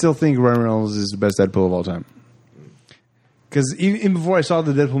 I still think Ryan Reynolds is the best Deadpool of all time. Because even before I saw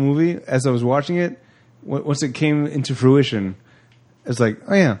the Deadpool movie, as I was watching it, once it came into fruition, it's like,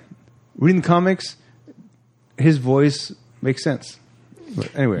 oh yeah, reading the comics, his voice makes sense.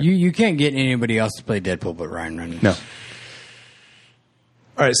 But anyway. You can't get anybody else to play Deadpool but Ryan Reynolds. No.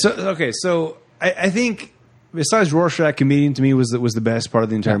 All right, so I think besides Rorschach, comedian to me was the best part of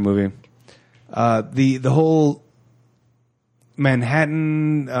the entire movie. The whole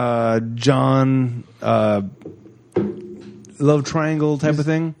Manhattan, John, love triangle type of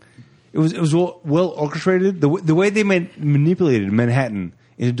thing. It was well orchestrated. The way they manipulated Manhattan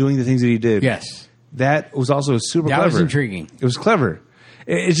into doing the things that he did. Yes, that was also super clever. That was intriguing. It was clever.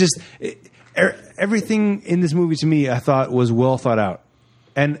 It's just everything in this movie to me I thought was well thought out,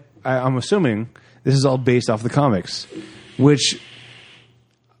 and I'm assuming this is all based off the comics, which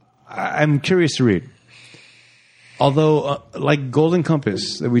I'm curious to read. Although, like Golden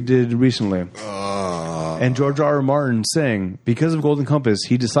Compass that we did recently, and George R.R. Martin saying, because of Golden Compass,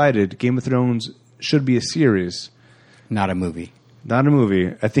 he decided Game of Thrones should be a series. Not a movie. Not a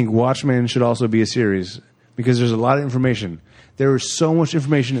movie. I think Watchmen should also be a series because there's a lot of information. There is so much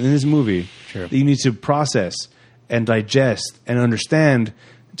information in this movie that you need to process and digest and understand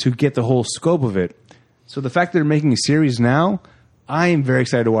to get the whole scope of it. So the fact that they're making a series now, I am very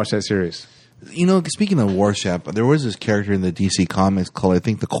excited to watch that series. You know, speaking of Rorschach, there was this character in the DC comics called, I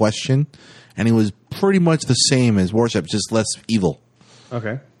think, The Question, and he was pretty much the same as Rorschach, just less evil.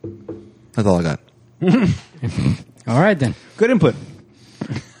 Okay. That's all I got. All right, then. Good input.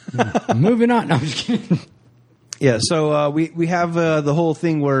 Moving on. No, I'm just kidding. Yeah, so we have the whole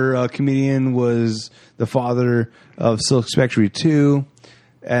thing where a comedian was the father of Silk Spectre 2,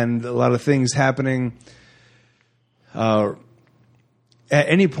 and a lot of things happening. At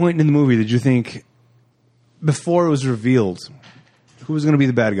any point in the movie, did you think, before it was revealed, who was going to be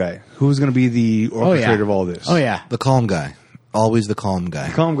the bad guy? Who was going to be the orchestrator of all this? Oh, yeah. The calm guy. Always the calm guy.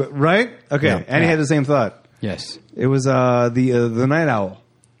 Calm guy, right? Okay, Yeah. and he had the same thought. Yes. It was the Night Owl.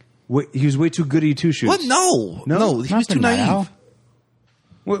 He was way too goody two-shoes. What? No. No? He was too naive.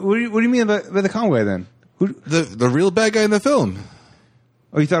 What do you mean by the calm guy, then? The real bad guy in the film.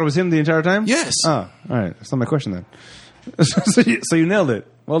 Oh, you thought it was him the entire time? Yes. Oh, all right. That's not my question then. so you nailed it.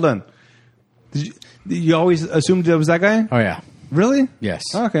 Well done. Did you always assumed it was that guy? Oh, yeah. Really? Yes.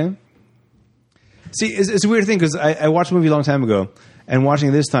 Oh, okay. See, it's a weird thing because I watched a movie a long time ago, and watching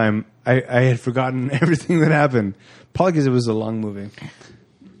it this time, I had forgotten everything that happened. Probably because it was a long movie.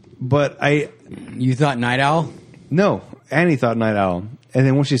 But You thought Night Owl? No, Annie thought Night Owl. And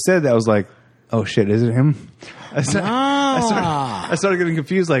then when she said that, I was like, oh shit, is it him? I started getting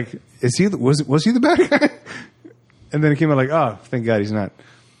confused. Like, was he the bad guy? And then it came out like, oh, thank God he's not.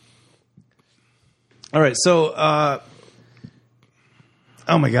 All right, so,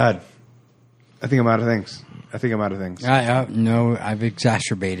 oh my God. I think I'm out of things. No, I've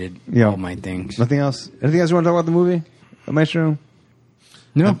exacerbated all my things. Nothing else? Anything else you want to talk about the movie? Maestro?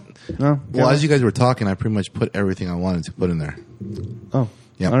 No. No? Well, as you guys were talking, I pretty much put everything I wanted to put in there. Oh.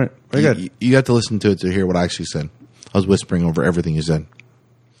 Yeah. All right. Very good. You have to listen to it to hear what I actually said. I was whispering over everything you said.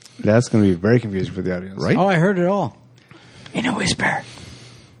 That's going to be very confusing for the audience. Right? Oh, I heard it all. In a whisper.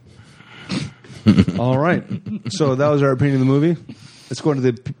 All right. So that was our opinion of the movie. Let's go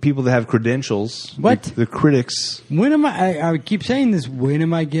into the people that have credentials. What? The critics. When am I keep saying this. When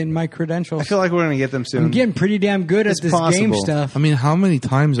am I getting my credentials? I feel like we're going to get them soon. I'm getting pretty damn good at this game stuff. I mean, how many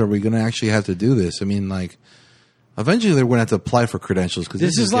times are we going to actually have to do this? I mean, like, eventually they're going to have to apply for credentials. Because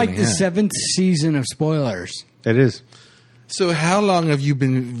this is like the 7th season of spoilers. It is. So how long have you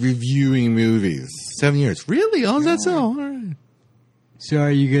been reviewing movies? 7 years. Really? Oh, that's so? All right.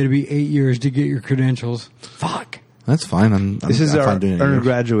 Sorry, you got to be 8 years to get your credentials. Fuck. That's fine. This is our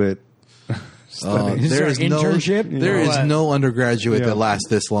undergraduate. There is internship? no undergraduate that lasts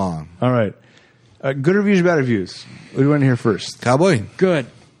this long. All right. Good reviews, bad reviews. What do you want to hear first? Cowboy. Good.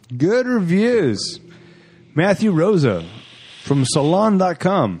 Good reviews. Matthew Rosa from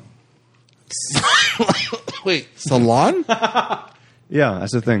Salon.com. Wait, salon? Yeah,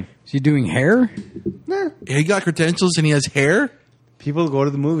 that's the thing. Is he doing hair? Nah. He got credentials and he has hair? People go to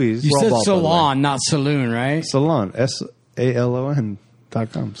the movies. You said salon, not saloon, right? Salon.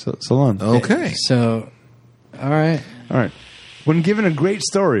 SALON.com. Salon. Okay. So, all right. All right. When given a great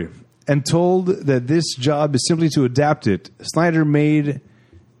story and told that this job is simply to adapt it, Snyder more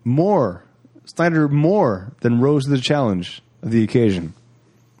than rose to the challenge of the occasion.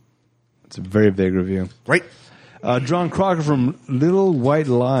 It's a very vague review. Right. John Crocker from Little White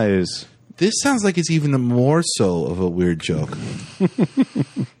Lies. This sounds like it's even more so of a weird joke.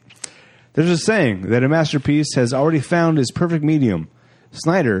 There's a saying that a masterpiece has already found its perfect medium.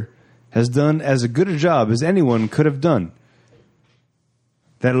 Snyder has done as good a job as anyone could have done.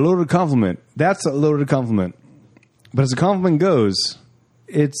 That's a loaded compliment. But as a compliment goes,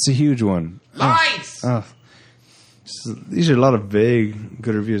 it's a huge one. Nice! These are a lot of vague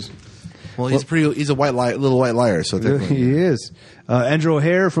good reviews. Well, he's a little white liar, so He is. Andrew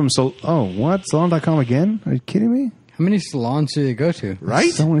O'Hare from Salon.com again? Are you kidding me? How many salons do they go to? Right?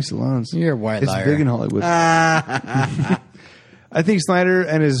 So many salons. You're a white liar. It's big in Hollywood. I think Snyder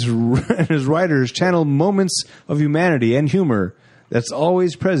and his writers channel moments of humanity and humor that's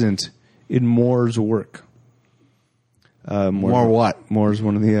always present in Moore's work. More what? Moore's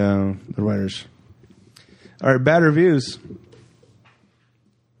one of the writers. All right, bad reviews.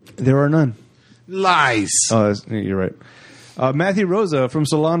 There are none. Lies. Oh, you're right. Matthew Rosa from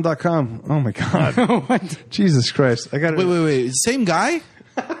Salon.com. Oh, my God. What? Jesus Christ. I got Wait. Same guy?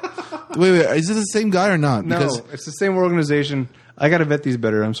 wait. Is this the same guy or not? No, it's the same organization. I got to vet these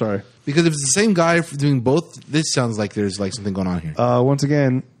better. I'm sorry. Because if it's the same guy doing both, this sounds like there's like something going on here. Once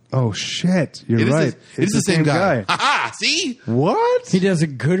again, oh, shit. You're right. It's the same guy. Ha-ha! See? What? He does a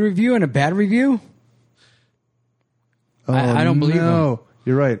good review and a bad review? Oh, I don't believe him.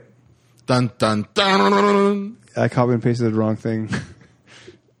 You're right. Dun, dun, dun. I copy and pasted the wrong thing.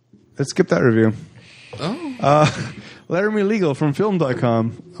 Let's skip that review. Oh. Laramie Legal from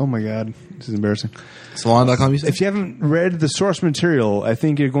Film.com. Oh, my God. This is embarrassing. Salon.com, you said? If you haven't read the source material, I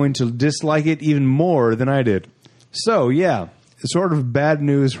think you're going to dislike it even more than I did. So, yeah, it's sort of bad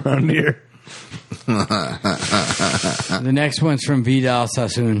news around here. The next one's from Vidal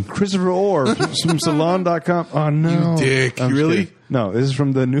Sassoon. Christopher Orr from Salon.com. Oh, no. You dick. Really? Kidding. No, this is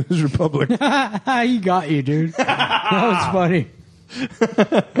from the News Republic. He got you, dude. That was funny.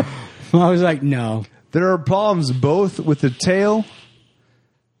 I was like, no. There are problems both with the tail.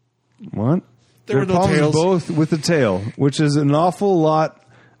 What? There were no problems tails. both with the tail, which is an awful lot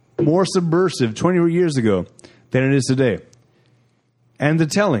more subversive 20 years ago than it is today. And the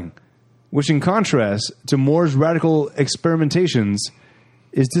telling, which in contrast to Moore's radical experimentations,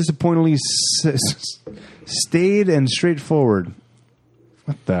 is disappointingly staid and straightforward.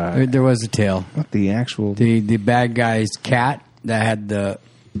 What the? There was a tail. What the actual? The bad guy's cat that had the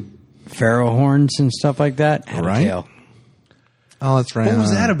pharaoh horns and stuff like that had a tail. Oh, that's right. What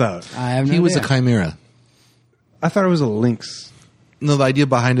was that about? I have no He was a idea. chimera. I thought it was a lynx. No, the idea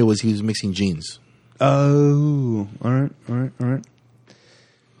behind it was he was mixing genes. Oh, all right. All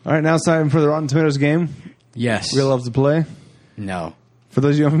right, now it's time for the Rotten Tomatoes game. Yes. We love to play. No. For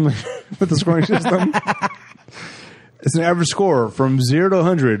those of you unfamiliar, with the scoring system. It's an average score from 0 to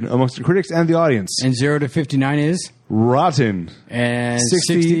 100 amongst the critics and the audience. And 0 to 59 is? Rotten. And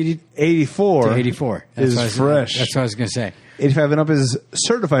 60 to 84. To 84. Is fresh. That's what I was going to say. 85 and up is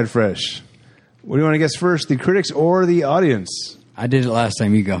certified fresh. What do you want to guess first, the critics or the audience? I did it last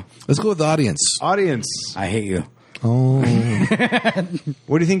time. You go. Let's go with the audience. Audience. I hate you. Oh.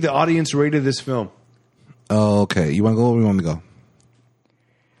 What do you think the audience rated this film? Oh, okay. You want to go or you want me to go?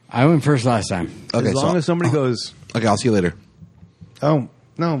 I went first last time. Okay, As long as somebody goes, Okay, I'll see you later. oh,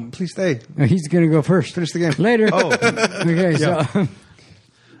 no, please stay. No, he's going to go first. Finish the game. Later. Oh, Okay, so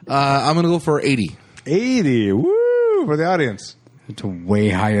I'm going to go for 80. 80. Woo, for the audience. it's way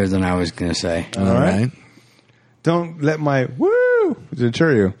higher than I was going to say. All right. Don't let my woo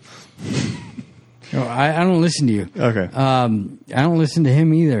deter you. No, I don't listen to you. Okay. I don't listen to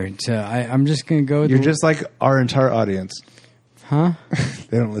him either. So I'm just going to go with You're just like our entire audience. Huh?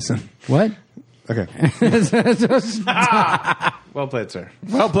 They don't listen. What? Okay. Well played, sir.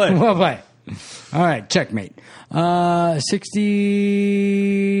 Well played. All right, checkmate.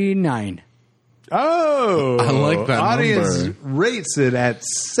 69. Oh, I like that audience number. rates it at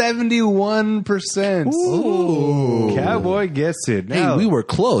 71%. Ooh. Cowboy gets it. Hey, Now, we were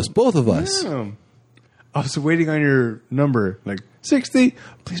close, both of us. Damn. I was waiting on your number, like 60.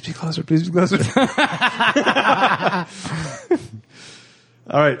 Please be closer. Please be closer.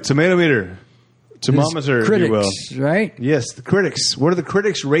 All right, tomato meter, thermometer, Critics, if you will. right? Yes, the critics. What do the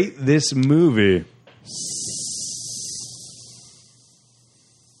critics rate this movie?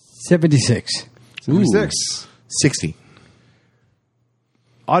 76. 76. 60.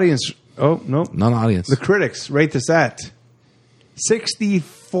 Audience. Oh no, Not audience. the critics rate this at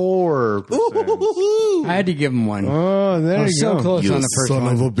 64%. I had to give him one. Oh, there I you was go. so close on the first one.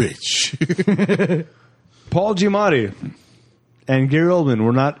 a bitch. Paul Giamatti and Gary Oldman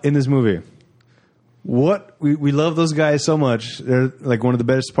were not in this movie. What we love those guys so much. They're like one of the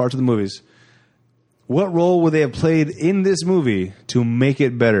best parts of the movies. What role would they have played in this movie to make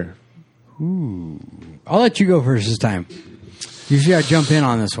it better? I'll let you go first this time. Usually I jump in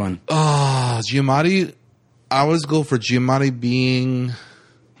on this one. Giamatti, I always go for Giamatti being...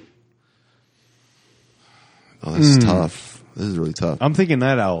 Oh, this is tough. This is really tough. I'm thinking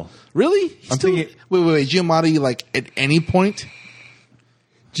Night Owl. Really? I'm thinking- Wait. Giamatti, like, at any point?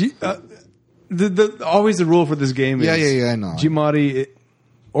 Always the rule for this game is Yeah, I know. Giamatti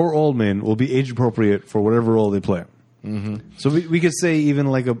or Oldman will be age appropriate for whatever role they play. Mm-hmm. So we could say even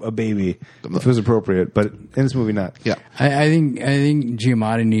like a baby if it was appropriate, but in this movie not. Yeah. I think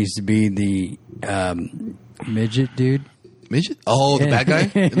Giamatti needs to be the midget dude Midget? Oh, the bad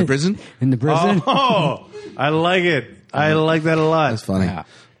guy in the prison? in the prison. Oh, I like it. I like that a lot. That's funny. Yeah.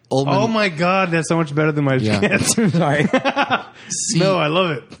 Oldman, Oh my god, that's so much better than my Yeah. chance. Sorry. No, I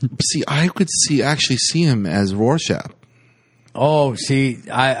love it. I could actually see him as Rorschach. Oh, see,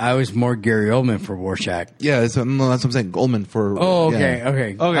 I was more Gary Oldman for Rorschach. Yeah, that's what I'm saying. Goldman for... Oh, okay, yeah.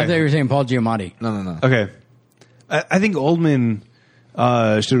 okay. I thought you were saying Paul Giamatti. No. Okay, I think Oldman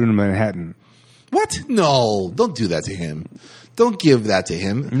should have been in Manhattan. What? No, don't do that to him. Don't give that to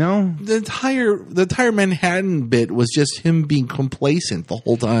him. No, The entire Manhattan bit was just him being complacent the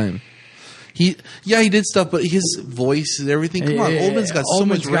whole time. He did stuff, but his voice and everything. Come on, Oldman's got so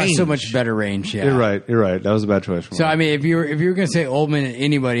much range. so much better range. Yeah, you're right. That was a bad choice. For So me. I mean, if you were going to say Oldman,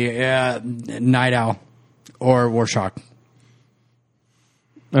 anybody, Night Owl or Rorschach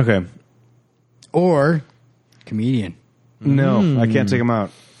Okay, or comedian. no, I can't take him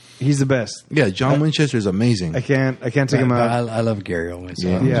out. He's the best. Yeah, John Winchester is amazing. I can't take him But out. I love Gary Oldman. So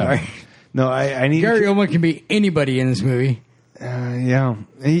Yeah. I'm Yeah. sorry. No, I need Gary Oldman can be anybody in this movie. Yeah.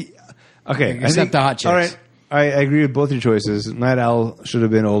 Okay. Except the hot chicks. All right. I agree with both your choices. Night Owl should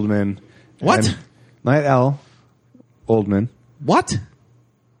have been Oldman. What? And Night Owl, Oldman. What?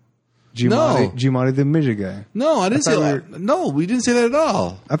 Giamatti, the midget guy. No, I didn't say thought that. No, we didn't say that at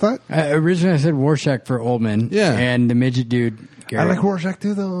all. I thought. Originally, I said Rorschach for Oldman. Yeah. And the midget dude, Gary. I like Rorschach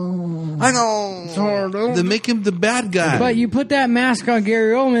too, though. I know. They make him the bad guy. But you put that mask on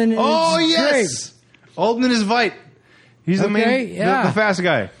Gary Oldman. And Oh, it's yes. Oldman is Vite. He's the Okay, main, yeah. the fast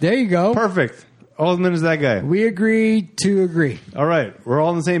guy. great. There you go. Perfect. Oldman is that guy. We agree to agree. All right. We're all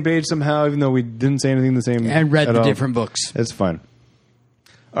on the same page somehow, even though we didn't say anything the same. And read at the all. different books. That's fine.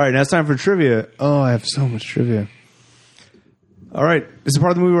 All right, now it's time for trivia. Oh, I have so much trivia. All right, this is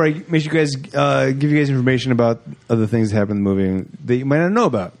part of the movie where I make you guys give you guys information about other things that happen in the movie that you might not know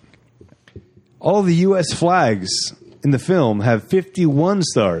about. All the U.S. flags in the film have 51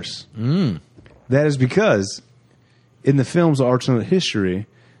 stars. That is because in the film's alternate history,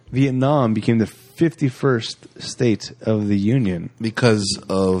 Vietnam became the 51st state of the Union. Because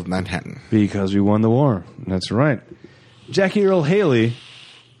of Manhattan. Because we won the war. That's right. Jackie Earle Haley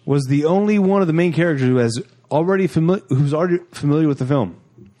was the only one of the main characters who's already familiar with the film.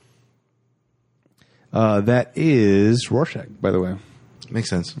 That is Rorschach, by the way.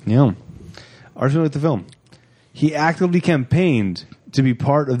 Makes sense. Yeah. Are familiar with the film. He actively campaigned to be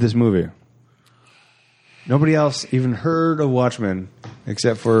part of this movie. Nobody else even heard of Watchmen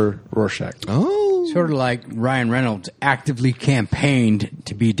except for Rorschach. Oh. Sort of like Ryan Reynolds actively campaigned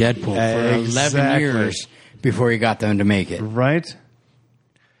to be Deadpool for 11 years before he got them to make it. Right?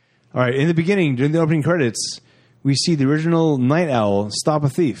 All right. In the beginning, during the opening credits, we see the original Night Owl stop a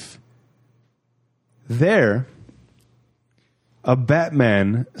thief. There, a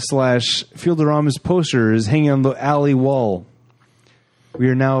Batman / Fieldoramas poster is hanging on the alley wall. We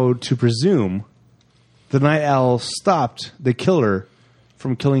are now to presume the Night Owl stopped the killer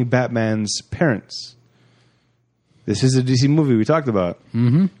from killing Batman's parents. This is a DC movie we talked about.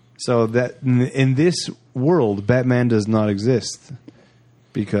 Mm-hmm. So that in this world, Batman does not exist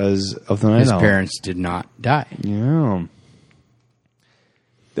because of the Night Owl. His parents did not die. Yeah.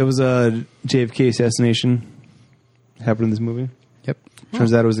 There was a JFK assassination happened in this movie. Yep.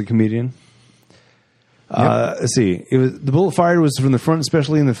 Turns out it was a comedian. Let's see. The bullet fired was from the front,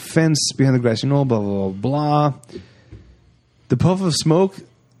 especially in the fence behind the grassy knoll, blah, blah, blah, blah. The puff of smoke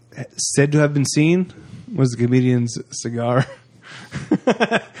said to have been seen was the comedian's cigar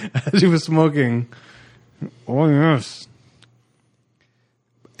as he was smoking. Oh, yes.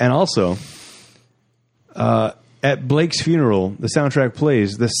 And also, at Blake's funeral, the soundtrack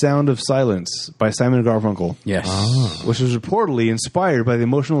plays The Sound of Silence by Simon & Garfunkel. Yes. Which was reportedly inspired by the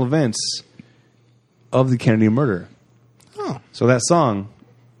emotional events of the Kennedy murder. Oh. So that song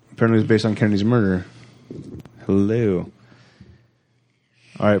apparently was based on Kennedy's murder. Hello.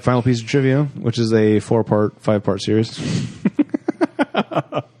 All right, final piece of trivia, which is a 5-part series.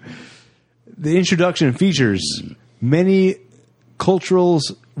 The introduction features many cultural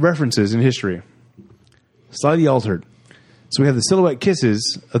references in history, slightly altered. So we have the silhouette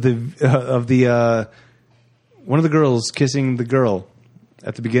kisses of the one of the girls kissing the girl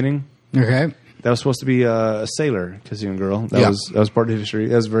at the beginning. Okay. That was supposed to be a sailor kissing a girl. That was part of history.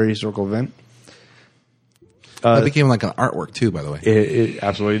 That was a very historical event. That became like an artwork too, by the way. It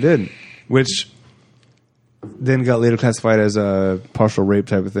absolutely did, which then got later classified as a partial rape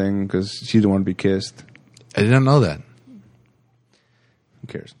type of thing because she didn't want to be kissed. I didn't know that. Who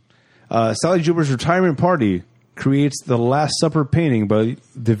cares? Sally Jupiter's retirement party creates the Last Supper painting by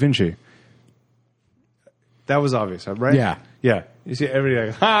Da Vinci. That was obvious, right? Yeah. Yeah. You see everybody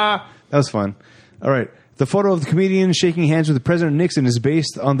like, ha! That was fun. All right. The photo of the comedian shaking hands with President Nixon is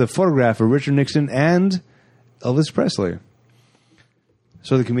based on the photograph of Richard Nixon and Elvis Presley.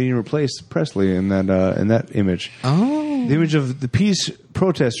 So the comedian replaced Presley in that image. Oh. The image of the peace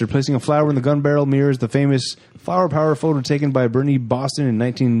protester placing a flower in the gun barrel mirrors the famous flower power photo taken by Bernie Boston in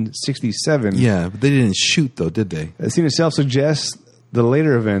 1967. Yeah, but they didn't shoot, though, did they? The scene itself suggests the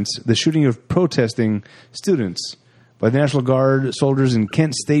later events, the shooting of protesting students by the National Guard soldiers in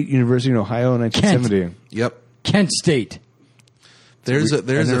Kent State University in Ohio in 1970. Kent. Yep. Kent State. There's a I've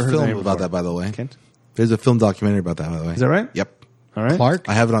never heard the film name about before. that, by the way. Kent? There's a film documentary about that, by the way. Is that right? Yep. All right. Clark.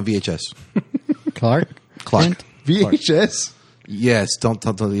 I have it on VHS. Clark. Clark. VHS? Yes. Don't.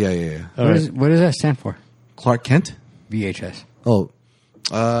 Yeah. What does that stand for? Clark Kent? VHS. Oh.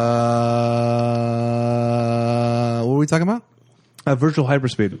 What were we talking about? Virtual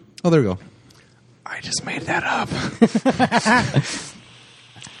hyperspeed. Oh, there we go. I just made that up.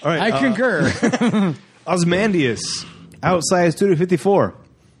 All right. I concur. Ozymandias, outside Studio 54.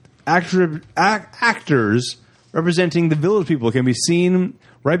 Actors representing the Village People can be seen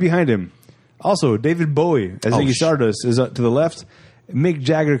right behind him. Also, David Bowie as Iggy Stardust is up to the left. Mick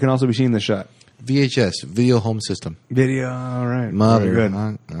Jagger can also be seen in the shot. VHS, Video Home System. Video, all right. Mother. Very good.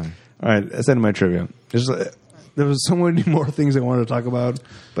 All right, that's the end of my trivia. There was so many more things I wanted to talk about,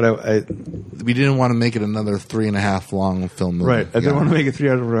 but We didn't want to make it another 3.5 long film movie. right. I didn't want to make it 3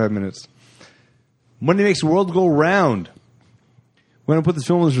 hours over 5 minutes. Money makes the world go round. We're going to put this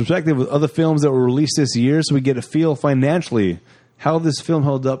film in perspective with other films that were released this year so we get a feel financially how this film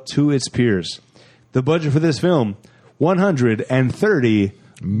held up to its peers. The budget for this film, $130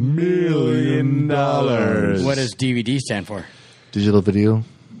 million. What does DVD stand for? Digital video.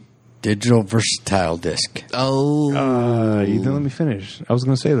 Digital Versatile Disc. Oh. You didn't let me finish. I was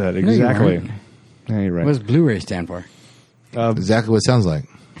going to say that. Exactly. weren't. Yeah, you're right. What does Blu-ray stand for? Exactly what it sounds like.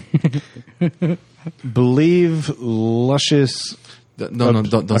 Believe, luscious... No,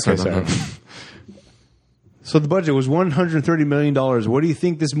 don't start. Sorry. So the budget was $130 million. What do you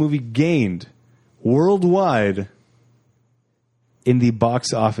think this movie gained? worldwide in the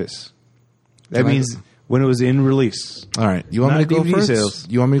box office. That means when it was in release. All right. You want me to go DVD first? sales.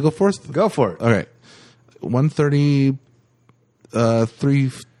 You want me to go first? Go for it. All right. 130,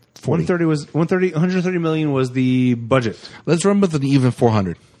 340. 130 million was the budget. Let's run with an even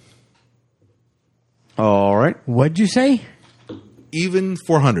 400. All right. What'd you say? Even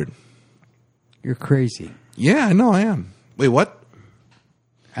 400. You're crazy. Yeah, I know I am. Wait, what?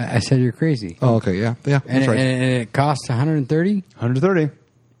 I said you're crazy. Oh, okay. Yeah. Yeah. And, That's right. and it costs 130? 130.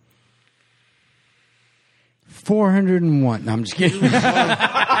 401. No, I'm just kidding.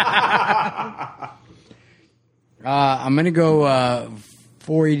 I'm going to go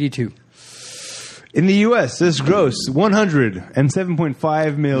 482. In the U.S., this grossed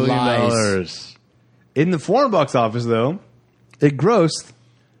 $107.5 million. Lies. In the foreign box office, though, it grossed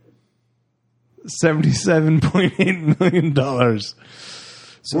 $77.8 million.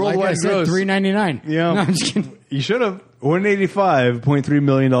 So like I said, gross. $399. Yeah. No, I'm just kidding. You should have. $185.3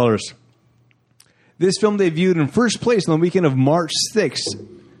 million. This film debuted in first place on the weekend of March 6,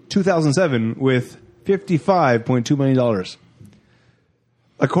 2007, with $55.2 million.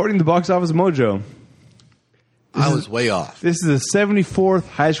 According to Box Office Mojo, I was way off. this is the 74th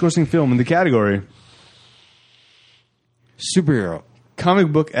highest-grossing film in the category Superhero.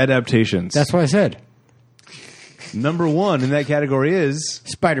 comic book adaptations. That's what I said. Number one in that category is...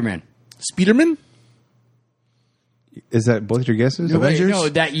 Spider-Man. Spiderman? Is that both your guesses? Avengers? No,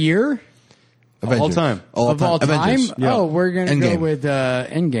 that year? All time. Of all time? Avengers. Yeah. Oh, we're going to go Endgame. with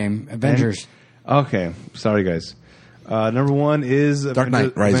Endgame. Avengers. Okay. Sorry, guys. Number one is Dark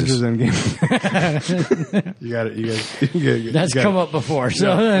Knight Rises. Avengers Endgame. You got it. You guys. That's come up before. So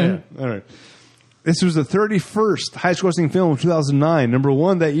Yeah. All right. This was the 31st highest-grossing film of 2009. Number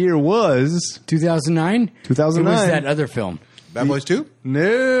one that year was 2009? 2009. It was that other film. Bad Boys 2?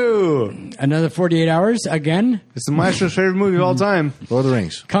 No. Another 48 Hours again? It's the Maestro's favorite movie of all time. Lord of the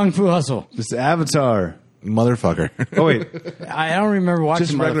Rings. Kung Fu Hustle. It's Avatar. Motherfucker. Oh wait, I don't remember watching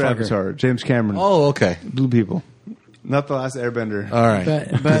just regular Motherfucker. Avatar. James Cameron. Oh, okay. Blue people. Not the last Airbender. All right.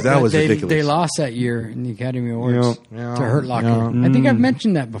 But that was they, ridiculous. They lost that year in the Academy Awards Yeah. to Hurt Locker. Yeah. I think I've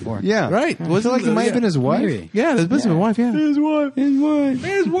mentioned that before. Yeah, Right. I feel like it might have been his wife. Maybe. Yeah, there's been wife, yeah. His wife. His wife.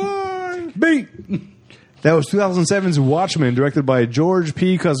 His wife. Beat. That was 2007's Watchmen, directed by George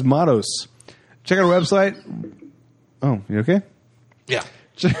P. Cosmatos. Check out our website. Oh, you okay? Yeah.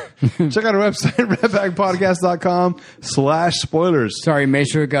 Check out our website, redbackpodcast.com/spoilers. Sorry,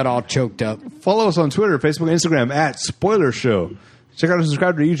 Maestro got all choked up. Follow us on Twitter, Facebook, and Instagram at Spoiler Show. Check out and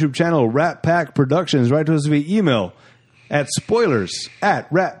subscribe to our YouTube channel, Rat Pack Productions. Write to us via email at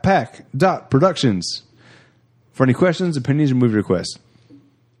spoilers@ratpack.productions for any questions, opinions, or movie requests.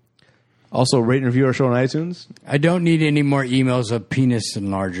 Also, rate and review our show on iTunes. I don't need any more emails of penis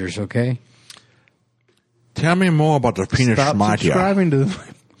enlargers, okay? Tell me more about the penis Stop schmatia. subscribing to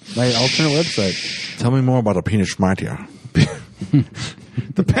my alternate website. Tell me more about the penis schmatia.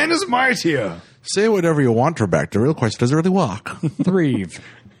 The pen is mightier. Say whatever you want, Trebek. The real question, does it really work? Three.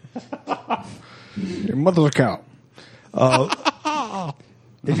 Your mother's a cow.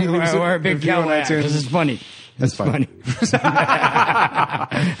 If you leave us We're a big review on cow at iTunes- because it's funny. That's It's fine.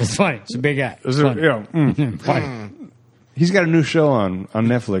 It's funny. It's a big at. It's funny. Yeah, Funny. He's got a new show on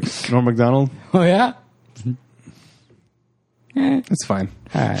Netflix. Norm Macdonald. Oh, yeah? It's fine.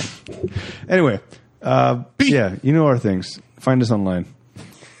 All right. Anyway, yeah, you know our things. Find us online.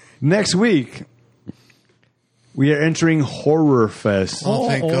 Next week, we are entering Horror Fest. Oh,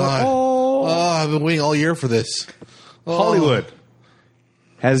 thank God. Oh, I've been waiting all year for this. Hollywood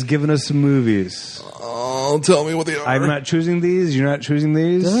has given us some movies. Oh, tell me what they are. I'm not choosing these. You're not choosing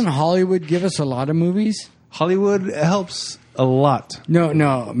these. Doesn't Hollywood give us a lot of movies? Hollywood helps a lot. No,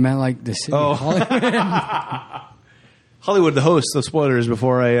 man, like the city. Oh. of Hollywood. Hollywood, the host of Spoilers,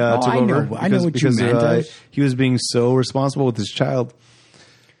 before I took I know. over. I know what you meant. He was being so responsible with his child.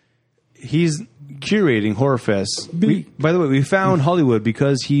 He's curating Horror Fest. By the way, we found Hollywood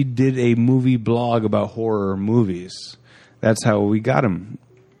because he did a movie blog about horror movies. That's how we got him.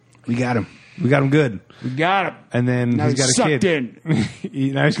 We got him good. We got him. And then Now he's got a sucked kid.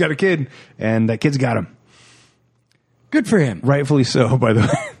 in. Now he's got a kid, and that kid's got him. Good for him. Rightfully so, by the way.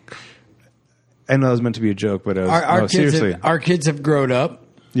 I know that was meant to be a joke, but Our seriously. our kids have grown up,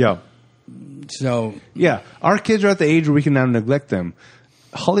 Yeah. so Yeah. Our kids are at the age where we can now neglect them.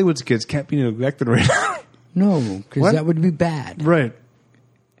 Hollywood's kids can't be neglected right now. no, because What? that would be bad. Right.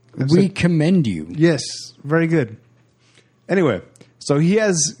 We commend you. Yes. Very good. Anyway, so he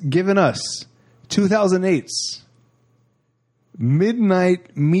has given us 2008's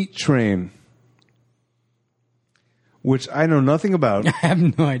Midnight Meat Train. which I know nothing about. I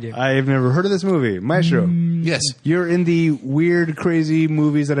have no idea. I have never heard of this movie. Maestro, Yes. you're in the weird, crazy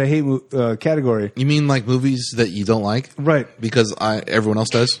movies that I hate category. You mean like movies that you don't like? Right. Because everyone else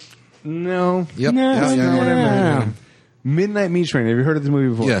does? No. Yep. No, Yes, no, yeah. no. Midnight Meat Train. Have you heard of this movie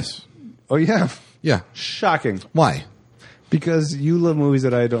before? Yes. Oh, yeah. Yeah. Shocking. Why? Because you love movies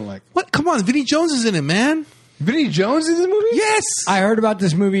that I don't like. What? Come on. Vinnie Jones is in it, man. Vinnie Jones is in this movie? Yes. I heard about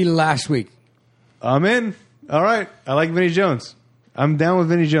this movie last week. I'm in. All right. I like Vinnie Jones. I'm down with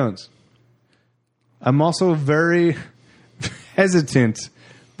Vinnie Jones. I'm also very hesitant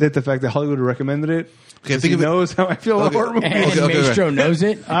that the fact that Hollywood recommended it. Okay, Because think he of it- knows how I feel about Okay. horror movies. And Okay. Maestro knows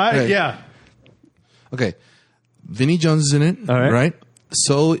it. Yeah. Okay. Vinnie Jones is in it, All right. right?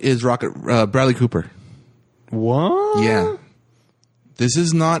 So is Bradley Cooper. What? Yeah. This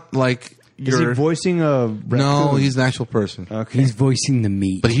is not like Is he voicing a raccoon? No, he's an actual person. Okay. He's voicing the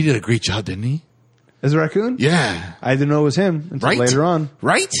meat. But he did a great job, didn't he? Is it a raccoon? Yeah. I didn't know it was him until Right? later on.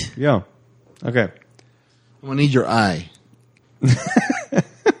 Right? Yeah. Okay. I'm going to need your eye.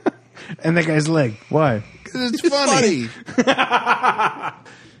 And that guy's leg. Why? It's funny.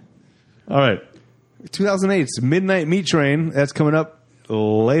 All right. 2008's Midnight Meat Train. That's coming up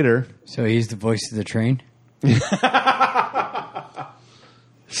later. So he's the voice of the train?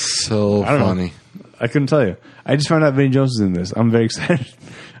 So I don't funny. know. I couldn't tell you. I just found out Vinnie Jones is in this. I'm very excited.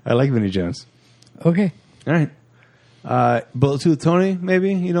 I like Vinnie Jones. Okay. All right. Bullet Tooth Tony,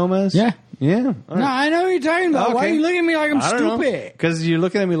 maybe? You know him as? Yeah. Yeah. All No, right. I know what you're talking about. Why are Okay. you looking at me like I'm stupid? Because you're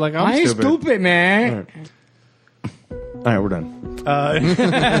looking at me like I ain't stupid, man. All right, we're done.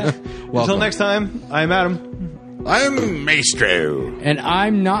 Until next time, I'm Adam. I'm Maestro. And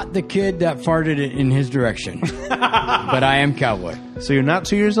I'm not the kid that farted it in his direction. But I am Cowboy. So you're not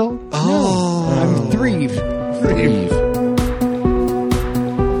 2 years old? Oh. I'm Threve. Eve.